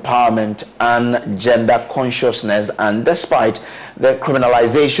women's empowerment and gender consciousness, and despite the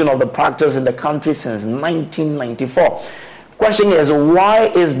criminalization of the practice in the country since 1994. Question is, why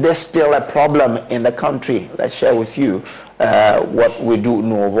is this still a problem in the country? Let's share with you what we do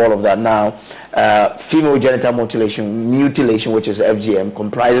know of all of that now. Female genital mutilation, which is FGM,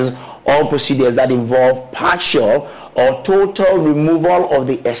 comprises all procedures that involve partial or total removal of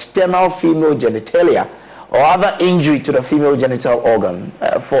the external female genitalia or other injury to the female genital organ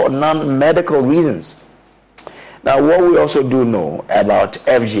for non-medical reasons. Now, what we also do know about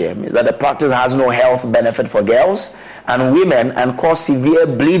FGM is that the practice has no health benefit for girls and women and cause severe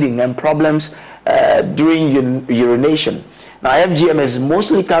bleeding and problems during urination. Now, FGM is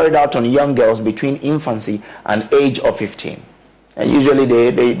mostly carried out on young girls between infancy and age of 15. And usually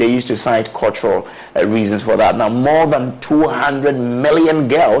they used to cite cultural reasons for that. Now, more than 200 million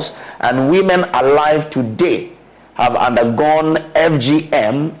girls and women alive today have undergone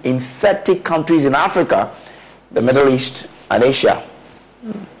FGM in 30 countries in Africa, the Middle East, and Asia.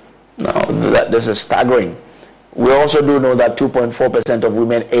 Now, this is staggering. We also do know that 2.4% of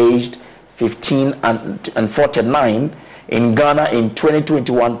women aged 15 and 49 in Ghana in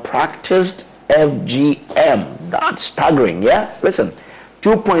 2021 practiced FGM. That's staggering, yeah? Listen,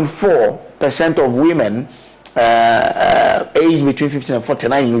 2.4% of women aged between 15 and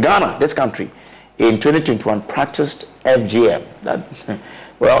 49 in Ghana, this country, in 2021 practiced FGM.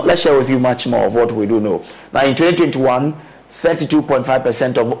 Well, let's share with you much more of what we do know. Now, in 2021,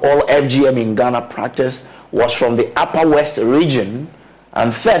 32.5% of all FGM in Ghana practiced was from the Upper West region,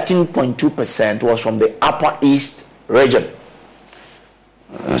 and 13.2% was from the Upper East region.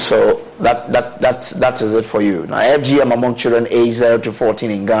 So that is it for you. Now, FGM among children aged 0 to 14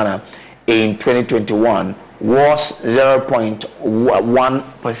 in Ghana in 2021 was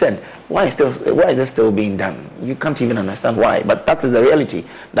 0.1%. Why is it still being done? You can't even understand why. But that is the reality.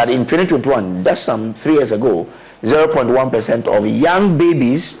 That in 2021, just some 3 years ago, 0.1% of young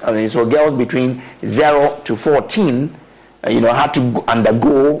babies, so girls between 0 to 14, had to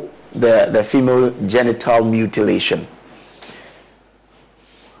undergo the female genital mutilation.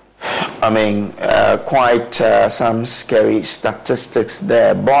 Quite some scary statistics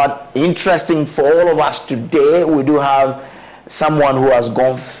there. But interesting for all of us today, we do have someone who has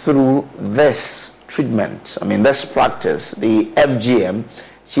gone through this treatment, this practice, the FGM.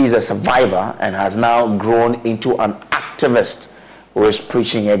 She's a survivor and has now grown into an activist who is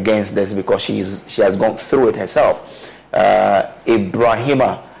preaching against this because she has gone through it herself.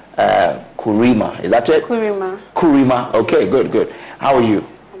 Ibrahima Kurima, is that it? Kurima. Okay, good. How are you?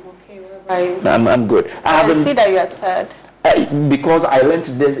 I'm good. I see that you are sad. Because I learned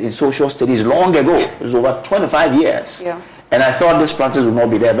this in social studies long ago. It was over 25 years. Yeah. And I thought this practice would not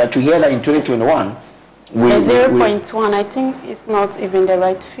be there. But to hear that in 2021, the 0.1, I think it's not even the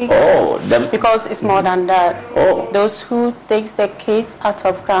right figure. Because it's more than that. Those who takes their kids out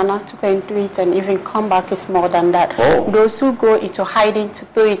of Ghana to go and do it and even come back is more than that. Those who go into hiding to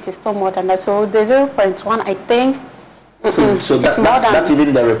do it is still more than that. So the 0.1, I think. So that's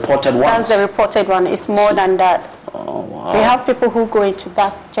even the reported one. That's the reported one. It's more than that. Wow. We have people who go into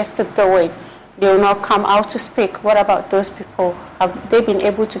that just to do it. They will not come out to speak. What about those people? Have they been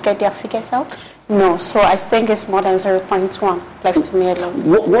able to get their figures out? No. So I think it's more than 0.1 left to me alone.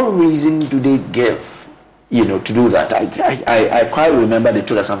 What reason do they give, to do that? I quite remember they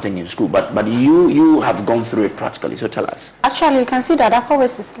told us something in school, but you have gone through it practically. So tell us. Actually, you can see that Upper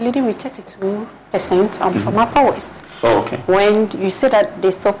West is leading with 32%. I'm from Upper West. Okay. When you say that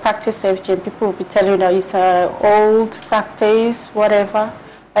they still practice FGM, people will be telling you that it's an old practice, whatever.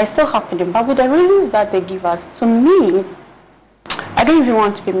 But it's still happening. But with the reasons that they give us, to me, I don't even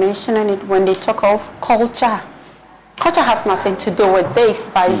want to be mentioning it when they talk of culture. Culture has nothing to do with this,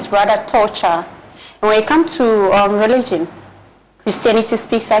 but it's rather torture. And when it comes to religion, Christianity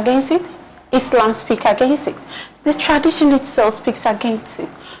speaks against it, Islam speaks against it, the tradition itself speaks against it.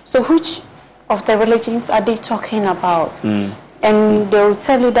 So which of the religions are they talking about? And they will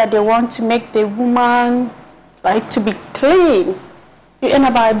tell you that they want to make the woman to be clean. You end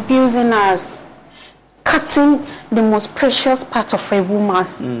up abusing us, cutting the most precious part of a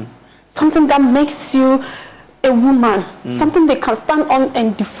woman. Something that makes you a woman, something they can stand on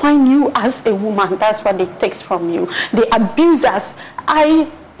and define you as a woman. That's what they take from you. They abuse us.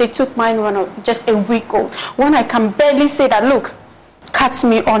 They took mine when just a week old, when I can barely say that, look, cut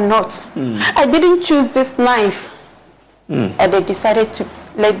me or not. I didn't choose this knife. And they decided to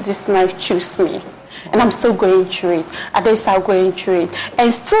let this knife choose me. And I'm still going through it. Others are going through it.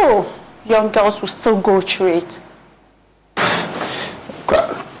 And still, young girls will still go through it.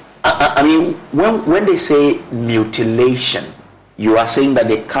 When they say mutilation, you are saying that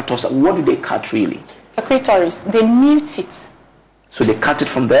they cut off. What do they cut really? The clitoris. They mute it. So they cut it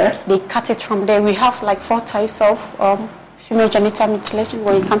from there? They cut it from there. We have 4 types of female genital mutilation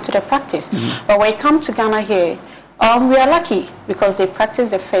when it comes to the practice. But when it comes to Ghana here, we are lucky because they practice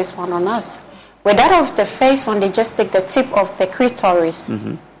the first one on us. With that of the first one, they just take the tip of the clitoris,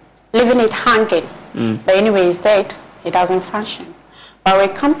 leaving it hanging. But anyway, it's dead. It doesn't function. But when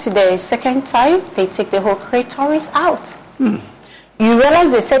it comes to the second type, they take the whole clitoris out. You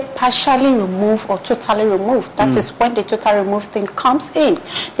realize they said partially remove or totally remove. That is when the total remove thing comes in.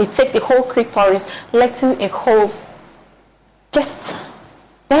 They take the whole clitoris, letting a hole just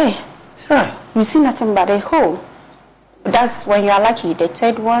there. Right. You see nothing but a hole. That's when you are lucky. The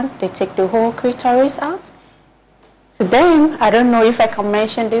third one, they take the whole clitoris out. So then, I don't know if I can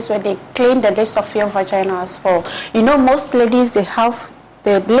mention this, when they clean the lips of your vagina as well. Most ladies, they have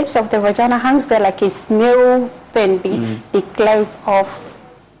the lips of the vagina hangs there like a snail pen. They clear it off.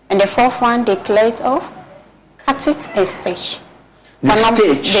 And the fourth one, they clear it off, cut it and stitch.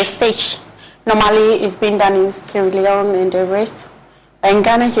 The stitch. Normally, it's been done in Sierra Leone and the rest. In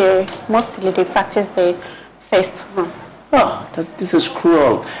Ghana here, mostly they practice the first one. This is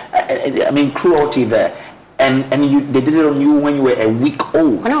cruel. Cruelty there. And they did it on you when you were a week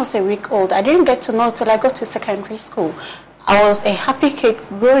old? When I was a week old. I didn't get to know till I got to secondary school. I was a happy kid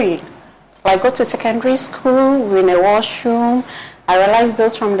growing. So I got to secondary school, we're in a washroom. I realized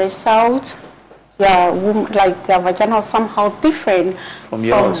those from the south, like their vagina was somehow different from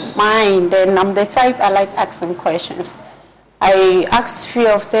mine. Then I'm the type I like asking questions. I asked few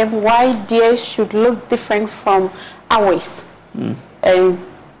of them why theirs should look different from ours. And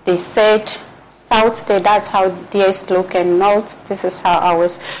they said, south, that's how theirs look, and north, this is how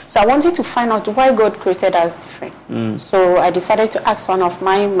ours. So I wanted to find out why God created us different. So I decided to ask one of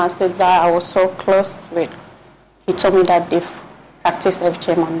my masters that I was so close with. He told me that they've practiced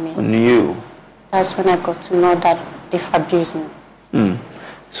FGM on me. On you? That's when I got to know that they've abused me.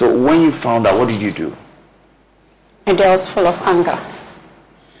 So when you found out, what did you do? And I was full of anger.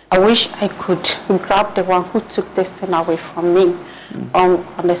 I wish I could grab the one who took this thing away from me. On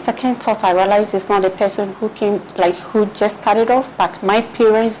the second thought, I realized it's not the person who came, like who just cut it off, but my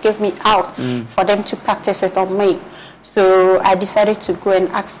parents gave me out for them to practice it on me. So I decided to go and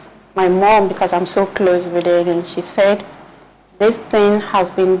ask my mom, because I'm so close with it, and she said, this thing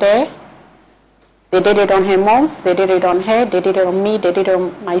has been there. They did it on her mom, they did it on her, they did it on me, they did it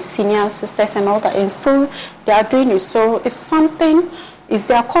on my senior sisters and all that, and still they are doing it. So it's something, it's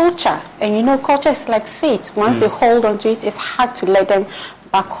their culture. And you know, culture is like faith. Once they hold on to it, it's hard to let them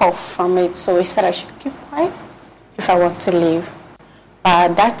back off from it. So he said I should keep quiet if I want to leave.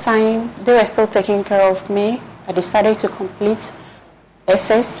 But at that time, they were still taking care of me. I decided to complete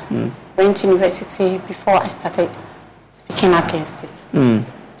SS, went to university before I started speaking against it.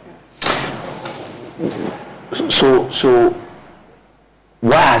 So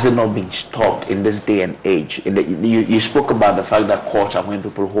why has it not been stopped in this day and age? You spoke about the fact that culture, when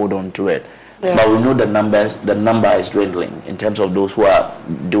people hold on to it, but we know the number is dwindling in terms of those who are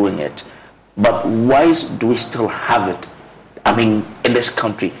doing it. But why do we still have it? I mean, in this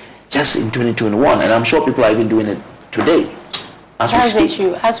country, just in 2021, and I'm sure people are even doing it today. That's the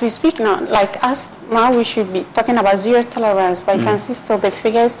issue. As we speak now, like us now, we should be talking about zero tolerance, but you can see still the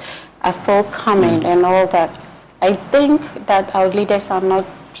figures are still coming and all that. I think that our leaders are not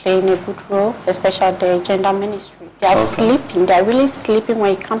playing a good role, especially the gender ministry. They are sleeping. They are really sleeping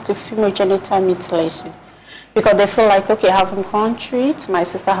when it comes to female genital mutilation, because they feel like, okay, I haven't gone through it, my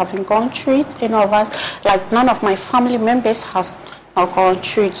sister haven't gone through it, any of us, like none of my family members has not gone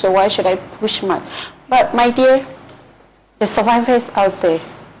through it, so why should I push my... But my dear, the survivors out there,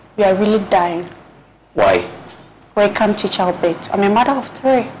 we are really dying. Why? We can't teach childbirth. I'm a mother of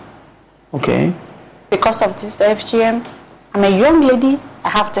 3. Okay. Because of this FGM, I'm a young lady. I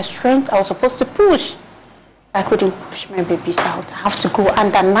have the strength. I was supposed to push. I couldn't push my babies out. I have to go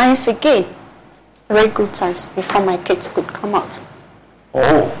under 9th again. 3 good times before my kids could come out.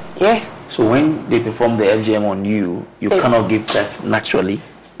 Oh. Yeah. So when they perform the FGM on you, you cannot give birth naturally?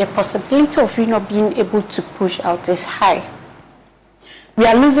 The possibility of you not being able to push out is high. We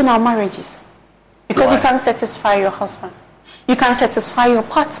are losing our marriages because you can't satisfy your husband. You can't satisfy your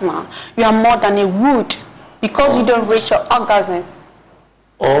partner. You are more than a wood because you don't reach your orgasm.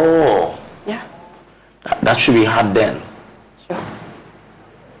 Oh. Yeah. That should be hard then. Sure.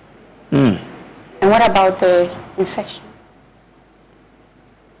 And what about the infection?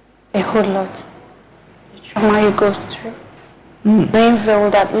 A whole lot. The trauma you go through. Being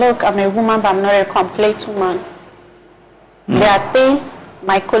veiled that, look, I'm a woman, but I'm not a complete woman. There are things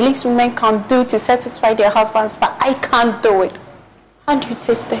my colleagues women can do to satisfy their husbands, but I can't do it. How do you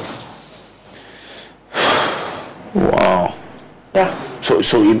take this? Wow. Yeah. So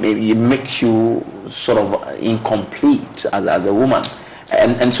it makes you sort of incomplete as a woman.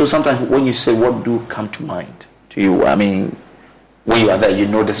 And so sometimes when you say, what do come to mind to you? I mean, when you are there, you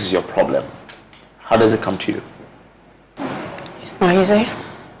know this is your problem. How does it come to you? It's not easy.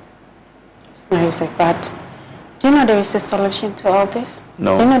 It's not easy, but do you know there is a solution to all this?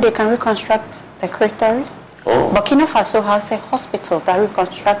 No. Do you know they can reconstruct the clitoris? Oh. Burkina Faso has a hospital that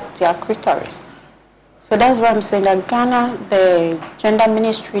reconstructs their clitoris. So that's why I'm saying that Ghana, the gender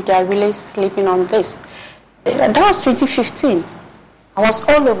ministry, they are really sleeping on this. That was 2015. I was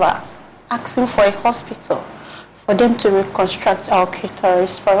all over asking for a hospital for them to reconstruct our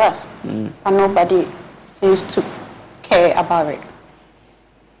clitoris for us. And nobody seems to care about it.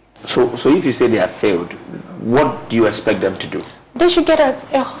 So if you say they have failed, what do you expect them to do? They should get us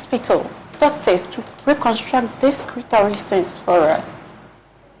a hospital, doctors to reconstruct these clitoris things for us.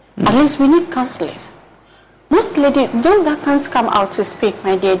 At least we need counselors. Most ladies, those that can't come out to speak,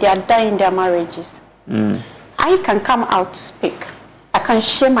 my dear, they are dying in their marriages. I can come out to speak. I can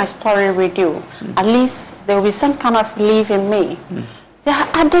share my story with you. At least there will be some kind of relief in me. There are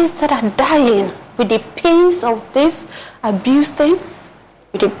others that are dying with the pains of this abuse thing,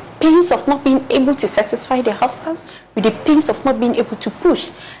 with the pains of not being able to satisfy their husbands, with the pains of not being able to push.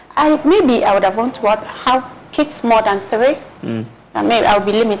 Maybe I would have wanted to have kids more than 3. Maybe I'll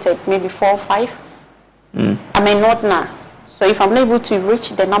be limited, maybe 4 or 5. I may not now. So if I'm not able to reach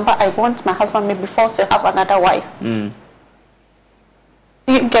the number I want, my husband may be forced to have another wife. Do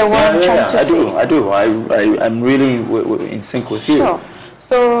you get what I'm trying to say? I do. I'm really in sync with you. Sure.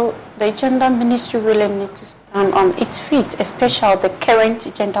 So the gender ministry really needs to stand on its feet, especially the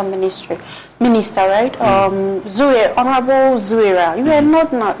current gender minister, right? Honorable Zuira, you are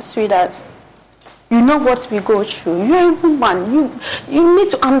not sweetheart. You know what we go through. You are a woman. You need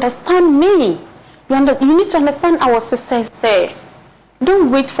to understand me. You need to understand our sisters there.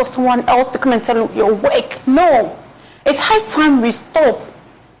 Don't wait for someone else to come and tell you your work. No. It's high time we stop.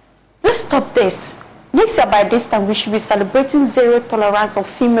 Let's stop this. Next year by this time, we should be celebrating zero tolerance of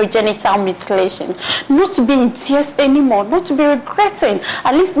female genital mutilation. Not to be in tears anymore. Not to be regretting.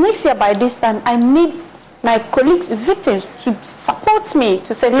 At least next year by this time, I need my colleagues, victims, to support me.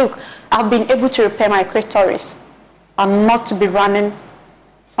 To say, look, I've been able to repair my clitoris. And not to be running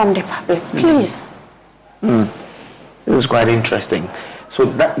from the public. Please. This is quite interesting. So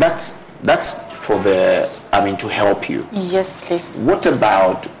that's for to help you. Yes, please. What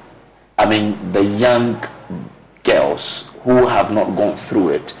about, the young girls who have not gone through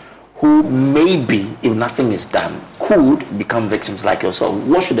it, who maybe, if nothing is done, could become victims like yourself?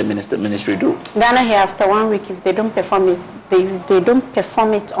 What should the ministry do? Ghana here, after 1 week, if they don't perform it, they don't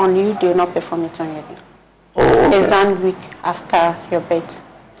perform it on you, they will not perform it on you. Okay. It's done week after your birth.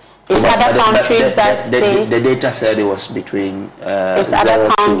 It's other countries the data said it was between. It's other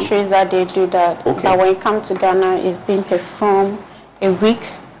countries that they do that. Okay. But when it comes to Ghana, it's being performed a week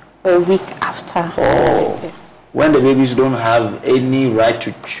after. When the babies don't have any right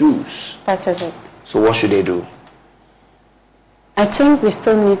to choose. That is it. So what should they do? I think we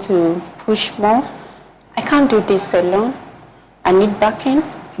still need to push more. I can't do this alone. I need backing.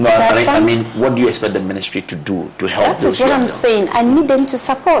 No, what do you expect the ministry to do to help? That is what I'm saying. I need them to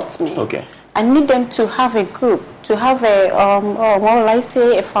support me. Okay. I need them to have a group, to have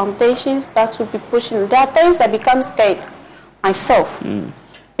a foundations that will be pushing. There are things I become scared myself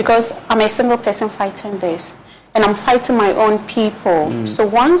because I'm a single person fighting this, and I'm fighting my own people. So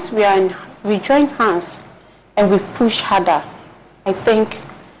once we join hands and we push harder, I think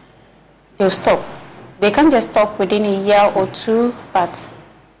they'll stop. They can't just stop within a year or 2, but.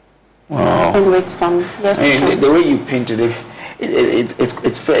 Wow. With some the way you painted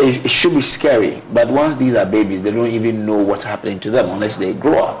it should be scary, but once these are babies, they don't even know what's happening to them unless they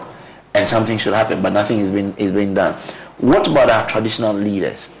grow up, and something should happen, but nothing is being done. What about our traditional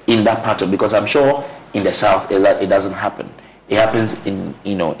leaders in that part of, because I'm sure in the south it doesn't happen. It happens in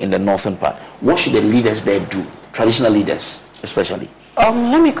the northern part. What should the leaders there do? Traditional leaders, especially.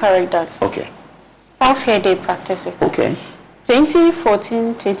 Let me correct that. Okay. South here they practice it. Okay.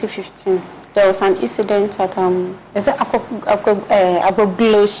 2014, 2015, there was an incident at is it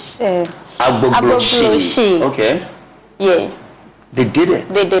Agbogloshi? Okay. Yeah. They did it.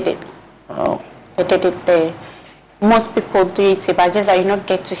 They did it. Oh. They did it there. Most people do it, but just I not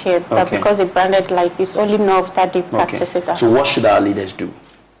get to hear. But because they branded like it's only enough that they practice it. So what should our leaders do?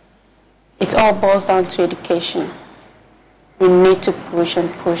 It all boils down to education. We need to push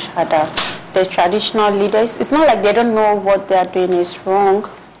and push harder. The traditional leaders, it's not like they don't know what they are doing is wrong,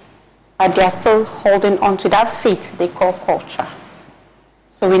 but they are still holding on to that faith they call culture.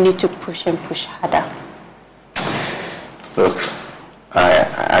 So we need to push and push harder. Look,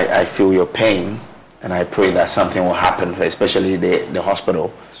 I feel your pain, and I pray that something will happen, especially the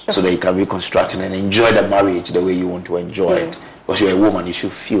hospital, so that you can reconstruct it and enjoy the marriage the way you want to enjoy it. Because you're a woman, you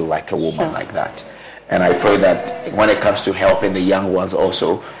should feel like a woman like that. And I pray that when it comes to helping the young ones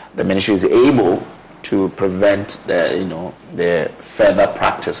also, the ministry is able to prevent the further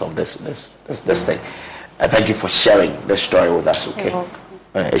practice of this thing. I thank you for sharing this story with us, okay?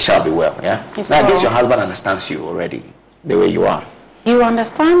 It shall be well, yeah? Now, I guess your husband understands you already, the way you are. You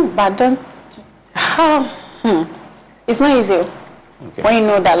understand, but don't... It's not easy. Okay. When you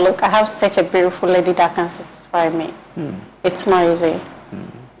know that, look, I have such a beautiful lady that can satisfy me. It's not easy.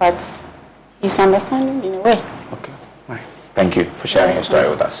 But he's understanding in a way. Okay. All right. Thank you for sharing your story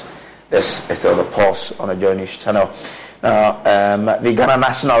with us. This is still the Pulse on the Joy News channel. Now, the Ghana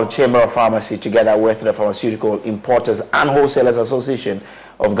National Chamber of Pharmacy, together with the Pharmaceutical Importers and Wholesalers Association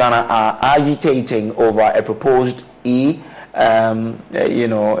of Ghana, are agitating over a proposed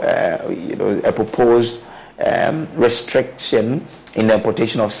restriction in the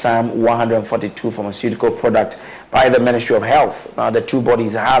importation of some 142 pharmaceutical products by the Ministry of Health. Now, the two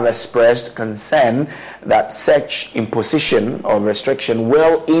bodies have expressed concern that such imposition of restriction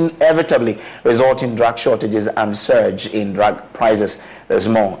will inevitably result in drug shortages and surge in drug prices. There's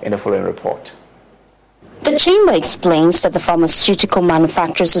more in the following report. The Chamber explains that the Pharmaceutical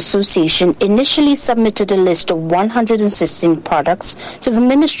Manufacturers Association initially submitted a list of 116 products to the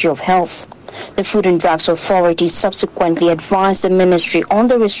Ministry of Health. The Food and Drugs Authority subsequently advised the ministry on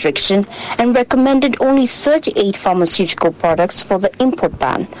the restriction and recommended only 38 pharmaceutical products for the import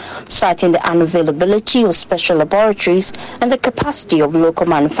ban, citing the unavailability of special laboratories and the capacity of local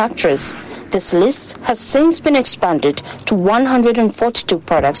manufacturers. This list has since been expanded to 142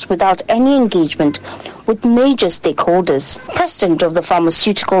 products without any engagement with major stakeholders. President of the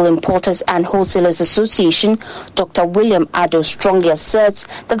Pharmaceutical Importers and Wholesalers Association, Dr. William Addo, strongly asserts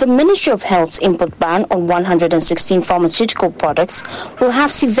that the Ministry of Health's import ban on 116 pharmaceutical products will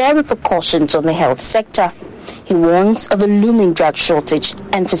have severe repercussions on the health sector. He warns of a looming drug shortage,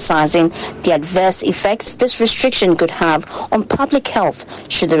 emphasizing the adverse effects this restriction could have on public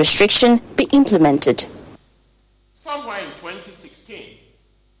health should the restriction be implemented. Somewhere in 2016,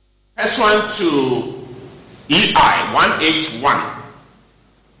 pursuant to EI 181,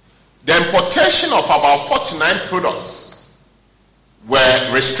 the importation of about 49 products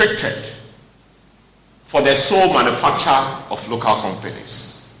were restricted for the sole manufacture of local companies.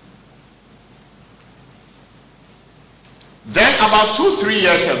 Then about 2-3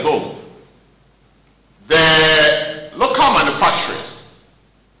 years ago, the local manufacturers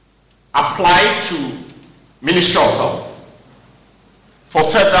applied to Ministry of Health for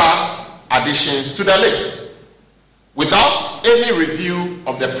further additions to the list without any review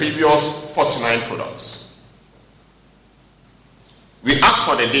of the previous 49 products. We asked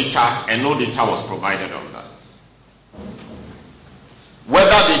for the data and no data was provided on that.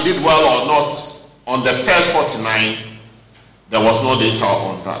 Whether they did well or not on the first 49, there was no data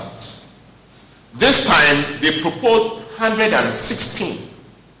on that. This time, they proposed 116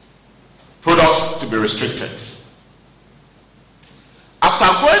 products to be restricted. After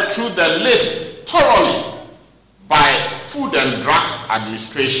going through the list thoroughly by Food and Drugs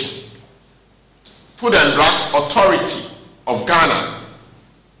Administration, Food and Drugs Authority of Ghana,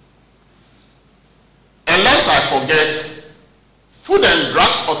 and lest I forget, Food and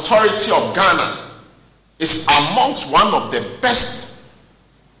Drugs Authority of Ghana is amongst one of the best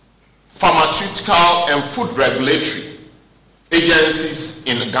pharmaceutical and food regulatory agencies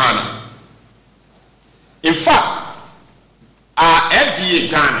in Ghana. In fact, our FDA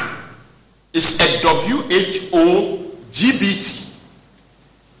Ghana is a WHO GBT.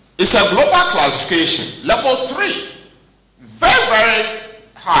 It's a global classification, level 3, very, very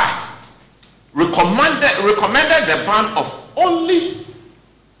high. Recommended the ban of only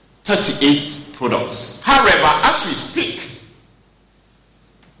 38 products. However, as we speak,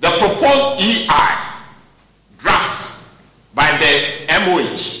 the proposed EI draft by the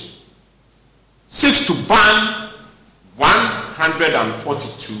MOH seeks to ban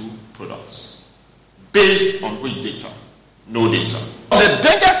 142 products. Based on which data? No data. The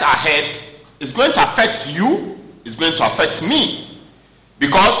dangers ahead is going to affect you, it's going to affect me,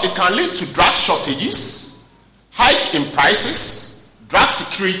 because it can lead to drug shortages, hike in prices, drug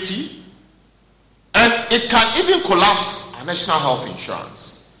security, and it can even collapse our national health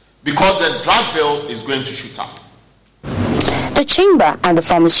insurance because the drug bill is going to shoot up. The Chamber and the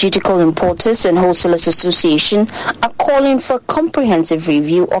Pharmaceutical Importers and Wholesalers Association are calling for a comprehensive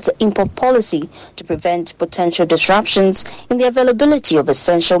review of the import policy to prevent potential disruptions in the availability of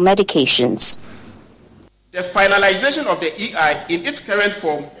essential medications. The finalization of the EI in its current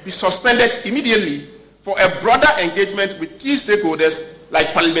form be suspended immediately for a broader engagement with key stakeholders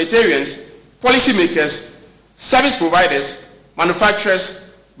like parliamentarians, policymakers, service providers,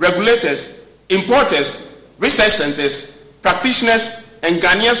 manufacturers, regulators, importers, research centers, practitioners, and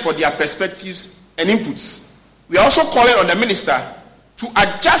Ghanaians for their perspectives and inputs. We are also calling on the Minister to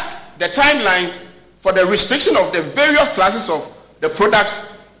adjust the timelines for the restriction of the various classes of the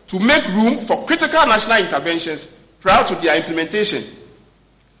products to make room for critical national interventions prior to their implementation.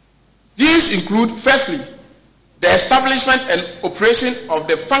 These include, firstly, the establishment and operation of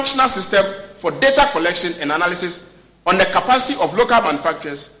the functional system for data collection and analysis on the capacity of local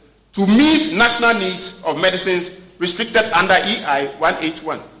manufacturers to meet national needs of medicines restricted under EI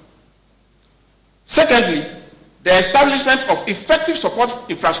 181. Secondly, the establishment of effective support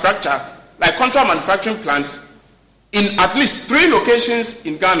infrastructure like contract manufacturing plants in at least 3 locations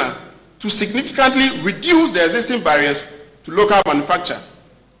in Ghana to significantly reduce the existing barriers to local manufacture.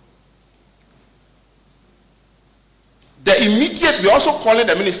 We are also calling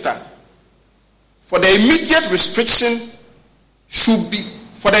the Minister for the immediate restriction should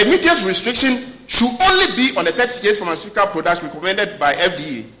only be on the 38 pharmaceutical products recommended by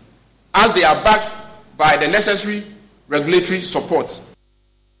FDA, as they are backed by the necessary regulatory support.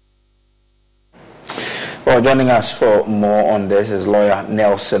 Well, joining us for more on this is lawyer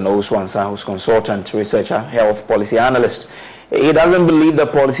Nelson Oswansa, who's consultant, researcher, health policy analyst. He doesn't believe the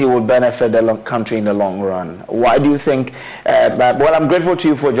policy will benefit the country in the long run. Why do you think? Well, I'm grateful to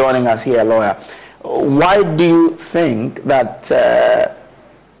you for joining us here, lawyer. Why do you think that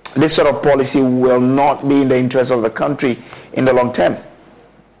this sort of policy will not be in the interest of the country in the long term?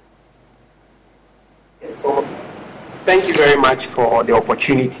 So, thank you very much for the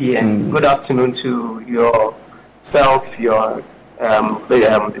opportunity, and good afternoon to yourself, your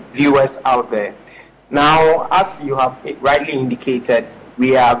viewers out there. Now, as you have rightly indicated,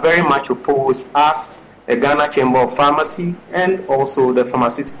 we are very much opposed as the Ghana Chamber of Pharmacy and also the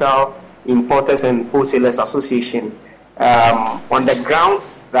Pharmaceutical Importers and Wholesalers Association, on the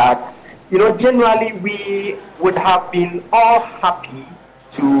grounds that, generally we would have been all happy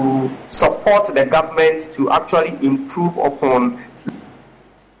to support the government to actually improve upon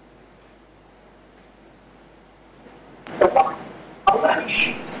other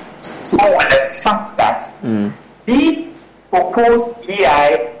issues. So the fact that this proposed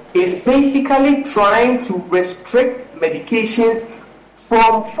EI is basically trying to restrict medications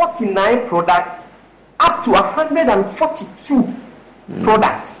from 49 products up to 142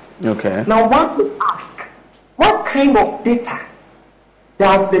 products. Okay. Now one would ask, what kind of data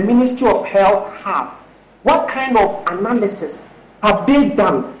does the Ministry of Health have? What kind of analysis have they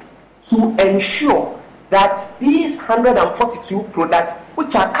done to ensure that these 142 products,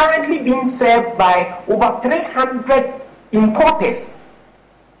 which are currently being served by over 300 importers,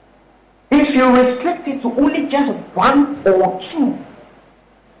 if you restrict it to only just one or two,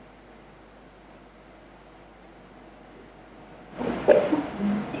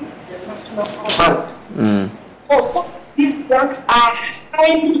 for some of these drugs are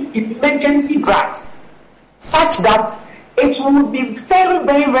highly emergency drugs, such that it would be very,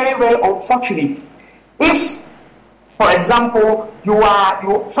 very, very, very unfortunate if, for example, you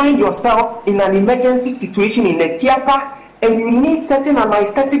find yourself in an emergency situation in a theater and you need certain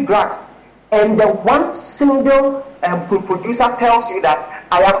anesthetic drugs, and the one single producer tells you that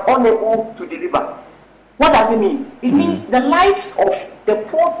I am unable to deliver. What does it mean? It means the lives of the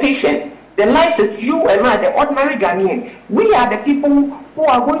poor patients, the lives of you and I, the ordinary Ghanaian, we are the people who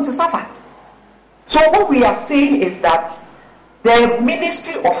are going to suffer. So what we are saying is that the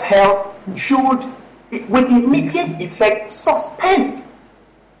Ministry of Health should, with immediate effect, suspend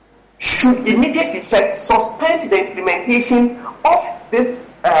the implementation of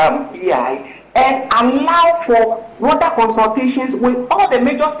this EI and allow for broader consultations with all the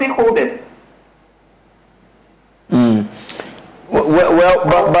major stakeholders. Well,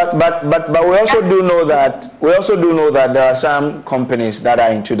 but we also do know that there are some companies that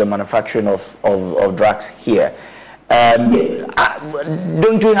are into the manufacturing of drugs here.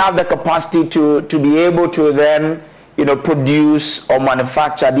 Don't you have the capacity to be able to then produce or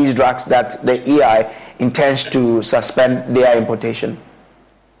manufacture these drugs that the EI intends to suspend their importation?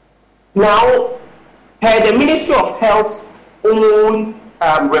 Now, the Ministry of Health's own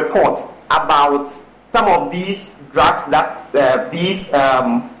report about some of these drugs that these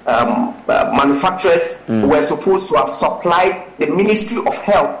manufacturers were supposed to have supplied the Ministry of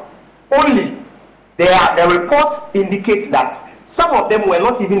Health only. The report indicates that some of them were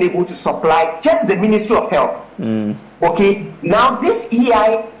not even able to supply just the Ministry of Health. Okay, now this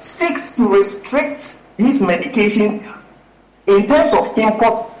EI seeks to restrict these medications in terms of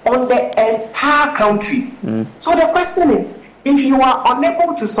import on the entire country. So the question is, if you are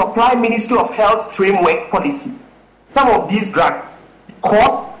unable to supply Ministry of Health framework policy some of these drugs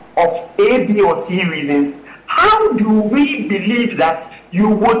because of A, B, or C reasons, how do we believe that you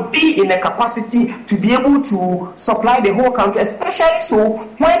would be in a capacity to be able to supply the whole country, especially so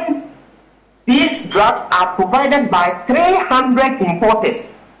when these drugs are provided by 300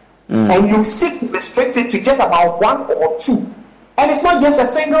 importers and you seek to restrict it to just about one or two? And it's not just a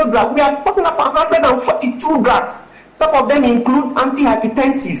single drug. We are talking about 142 drugs. Some of them include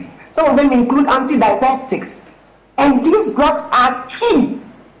antihypertensives. Some of them include antidiabetics. And these drugs are key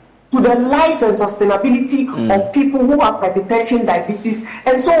to the lives and sustainability of people who have hypertension, diabetes,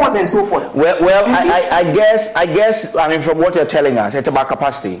 and so on and so forth. Well, I guess, from what you're telling us, it's about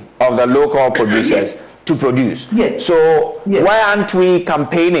capacity of the local producers to produce. Yes. So why aren't we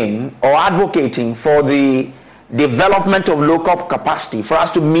campaigning or advocating for the development of local capacity for us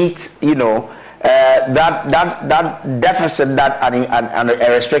to meet, that deficit that and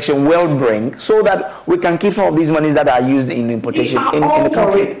a restriction will bring, so that we can keep some of these monies that are used in importation in the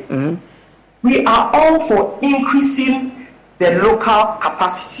country. Mm-hmm. We are all for increasing the local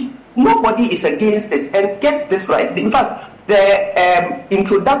capacity. Nobody is against it. And get this right. In fact, the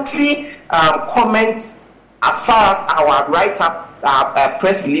introductory comments as far as our write-up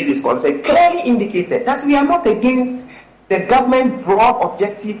press release is concerned clearly indicated that we are not against the government's broad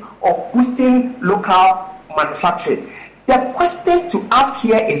objective of boosting local manufacturing. The question to ask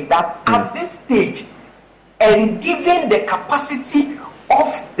here is that at this stage, and given the capacity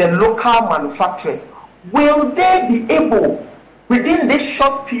of the local manufacturers, will they be able, within this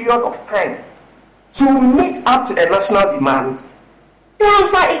short period of time, to meet up to the national demands? The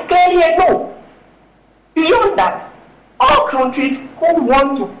answer is clearly a no. Beyond that, all countries who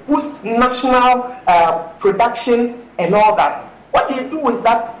want to boost national production and all that, what they do is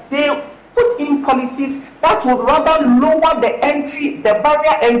that they put in policies that would rather lower the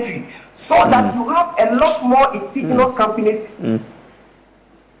barrier entry, so that you have a lot more indigenous companies. When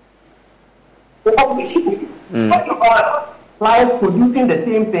you are live producing the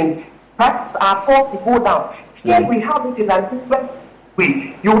same thing, prices are forced to go down. Here we have it in an different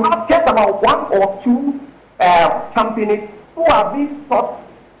way. You have just about one or two companies who are being sought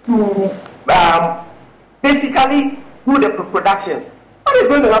to basically do the production. What is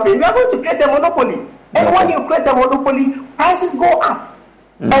going to happen? We are going to create a monopoly. And when you create a monopoly, prices go up.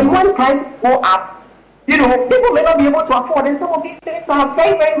 And when prices go up, people may not be able to afford, and some of these things are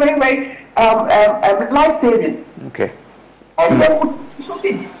very, very, very, very life-saving. Okay. And there would be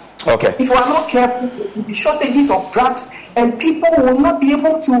shortages. Okay. If we are not careful, there will be shortages of drugs, and people will not be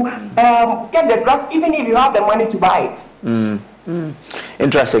able to get the drugs, even if you have the money to buy it.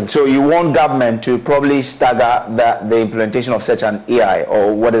 Interesting. So you want government to probably stagger the implementation of such an EI,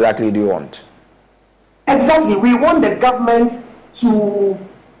 or what exactly do you want? Exactly. We want the government to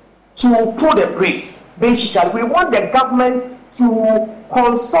pull the brakes. Basically, we want the government to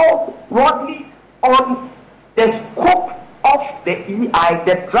consult broadly on the scope of the EI,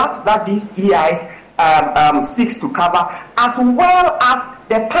 the drugs that these EIs seeks to cover, as well as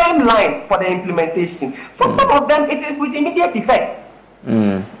the timelines for the implementation. For some of them, it is with immediate effect.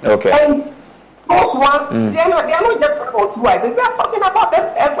 Okay. And those ones, they are not just one or two items. We are talking about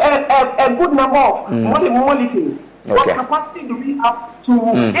a good number of molecules. Okay. What capacity do we have to,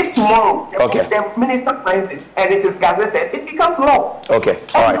 if tomorrow the minister finds it and it is gazetted, it becomes law. Okay.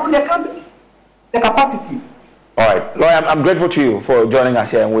 All right. The capacity. All right, Lawyer, I'm grateful to you for joining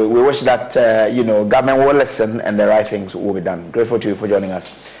us here, and we wish that government will listen and the right things will be done. Grateful to you for joining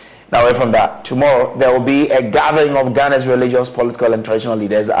us. Now, away from that, tomorrow there will be a gathering of Ghana's religious, political, and traditional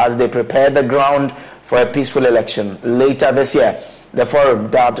leaders as they prepare the ground for a peaceful election later this year. The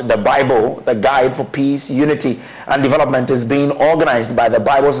forum dubbed the Bible, the Guide for Peace, Unity, and Development, is being organized by the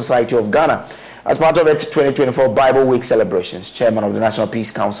Bible Society of Ghana. As part of its 2024 Bible Week celebrations, Chairman of the National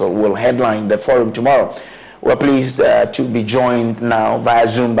Peace Council will headline the forum tomorrow. We're pleased to be joined now via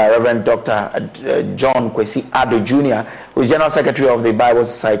Zoom by Reverend Dr. John Kwesi Addo Jr., who is General Secretary of the Bible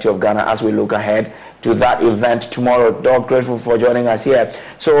Society of Ghana, as we look ahead to that event tomorrow. Doc, grateful for joining us here.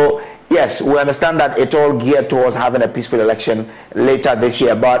 So, yes, we understand that it's all geared towards having a peaceful election later this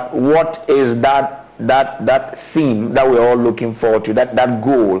year, but what is that theme that we're all looking forward to, that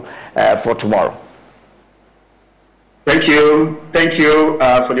goal for tomorrow? Thank you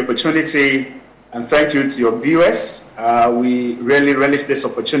for the opportunity. And thank you to your viewers. We really relish this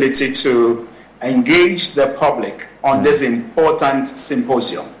opportunity to engage the public on this important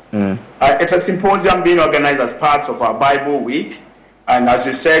symposium. It's a symposium being organized as part of our Bible Week. And as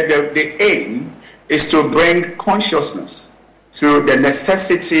you said, the aim is to bring consciousness to the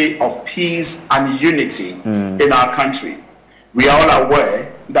necessity of peace and unity in our country. We are all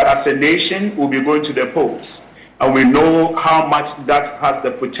aware that as a nation, we'll be going to the polls. And we know how much that has the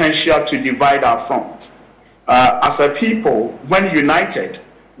potential to divide our front. As a people, when united,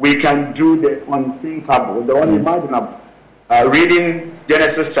 we can do the unthinkable, the unimaginable. Reading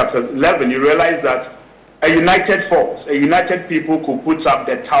Genesis chapter 11, you realize that a united force, a united people could put up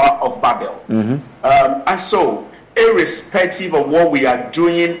the Tower of Babel. And so, irrespective of what we are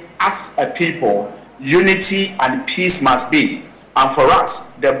doing as a people, unity and peace must be. And for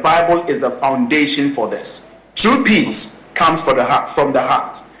us, the Bible is the foundation for this. True peace comes from the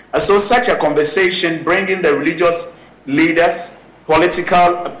heart. And so such a conversation, bringing the religious leaders,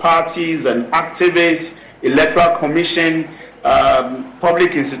 political parties and activists, electoral commission,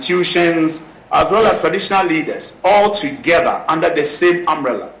 public institutions, as well as traditional leaders, all together under the same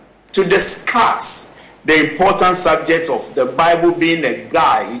umbrella to discuss the important subject of the Bible being a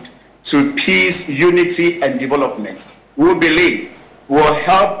guide to peace, unity, and development, we believe will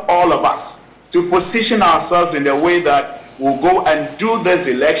help all of us to position ourselves in the way that we'll go and do this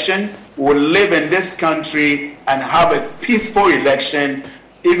election, we'll live in this country and have a peaceful election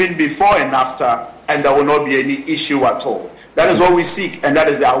even before and after, and there will not be any issue at all. That is what we seek, and that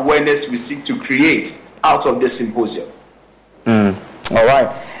is the awareness we seek to create out of this symposium. All right.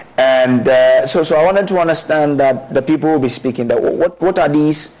 And so I wanted to understand that the people will be speaking, that what are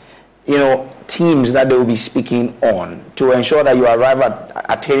these, themes that they will be speaking on to ensure that you arrive at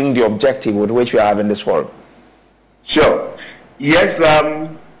attaining the objective with which we are having this forum? Sure. Yes,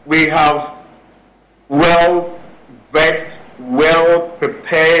 we have well-versed,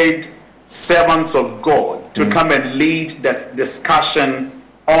 well-prepared servants of God to come and lead this discussion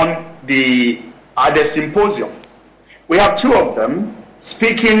on the symposium. We have two of them.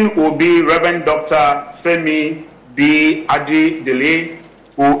 Speaking will be Reverend Dr. Femi B. Adi-Dele,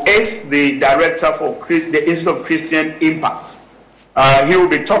 who is the director for the Institute of Christian Impact. He will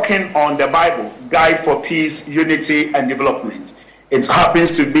be talking on the Bible, Guide for Peace, Unity, and Development. It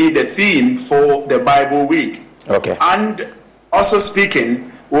happens to be the theme for the Bible Week. Okay. And also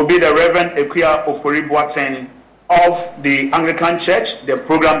speaking will be the Reverend Ekuya Ofori-Boateng of the Anglican Church, the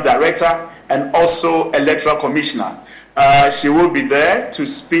program director, and also electoral commissioner. She will be there to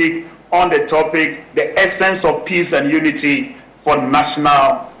speak on the topic, the essence of peace and unity for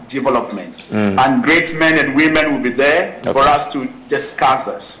national development. And great men and women will be there for us to discuss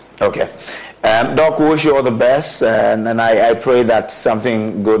this. Okay. Doc, we wish you all the best, and I pray that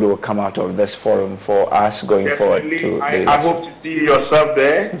something good will come out of this forum for us going forward. I hope to see yourself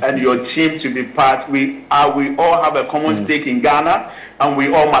there and your team to be part. We all have a common stake in Ghana, and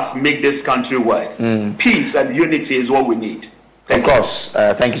we all must make this country work. Peace and unity is what we need. Of course.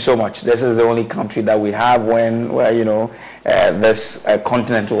 Thank you so much. This is the only country that we have where this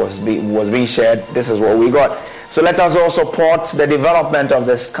continent was being shared. This is what we got. So let us all support the development of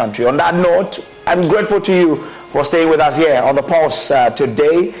this country. On that note, I'm grateful to you for staying with us here on The Pulse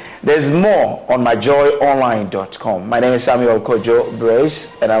today. There's more on myjoyonline.com. My name is Samuel Kojo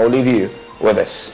Brace, and I will leave you with this.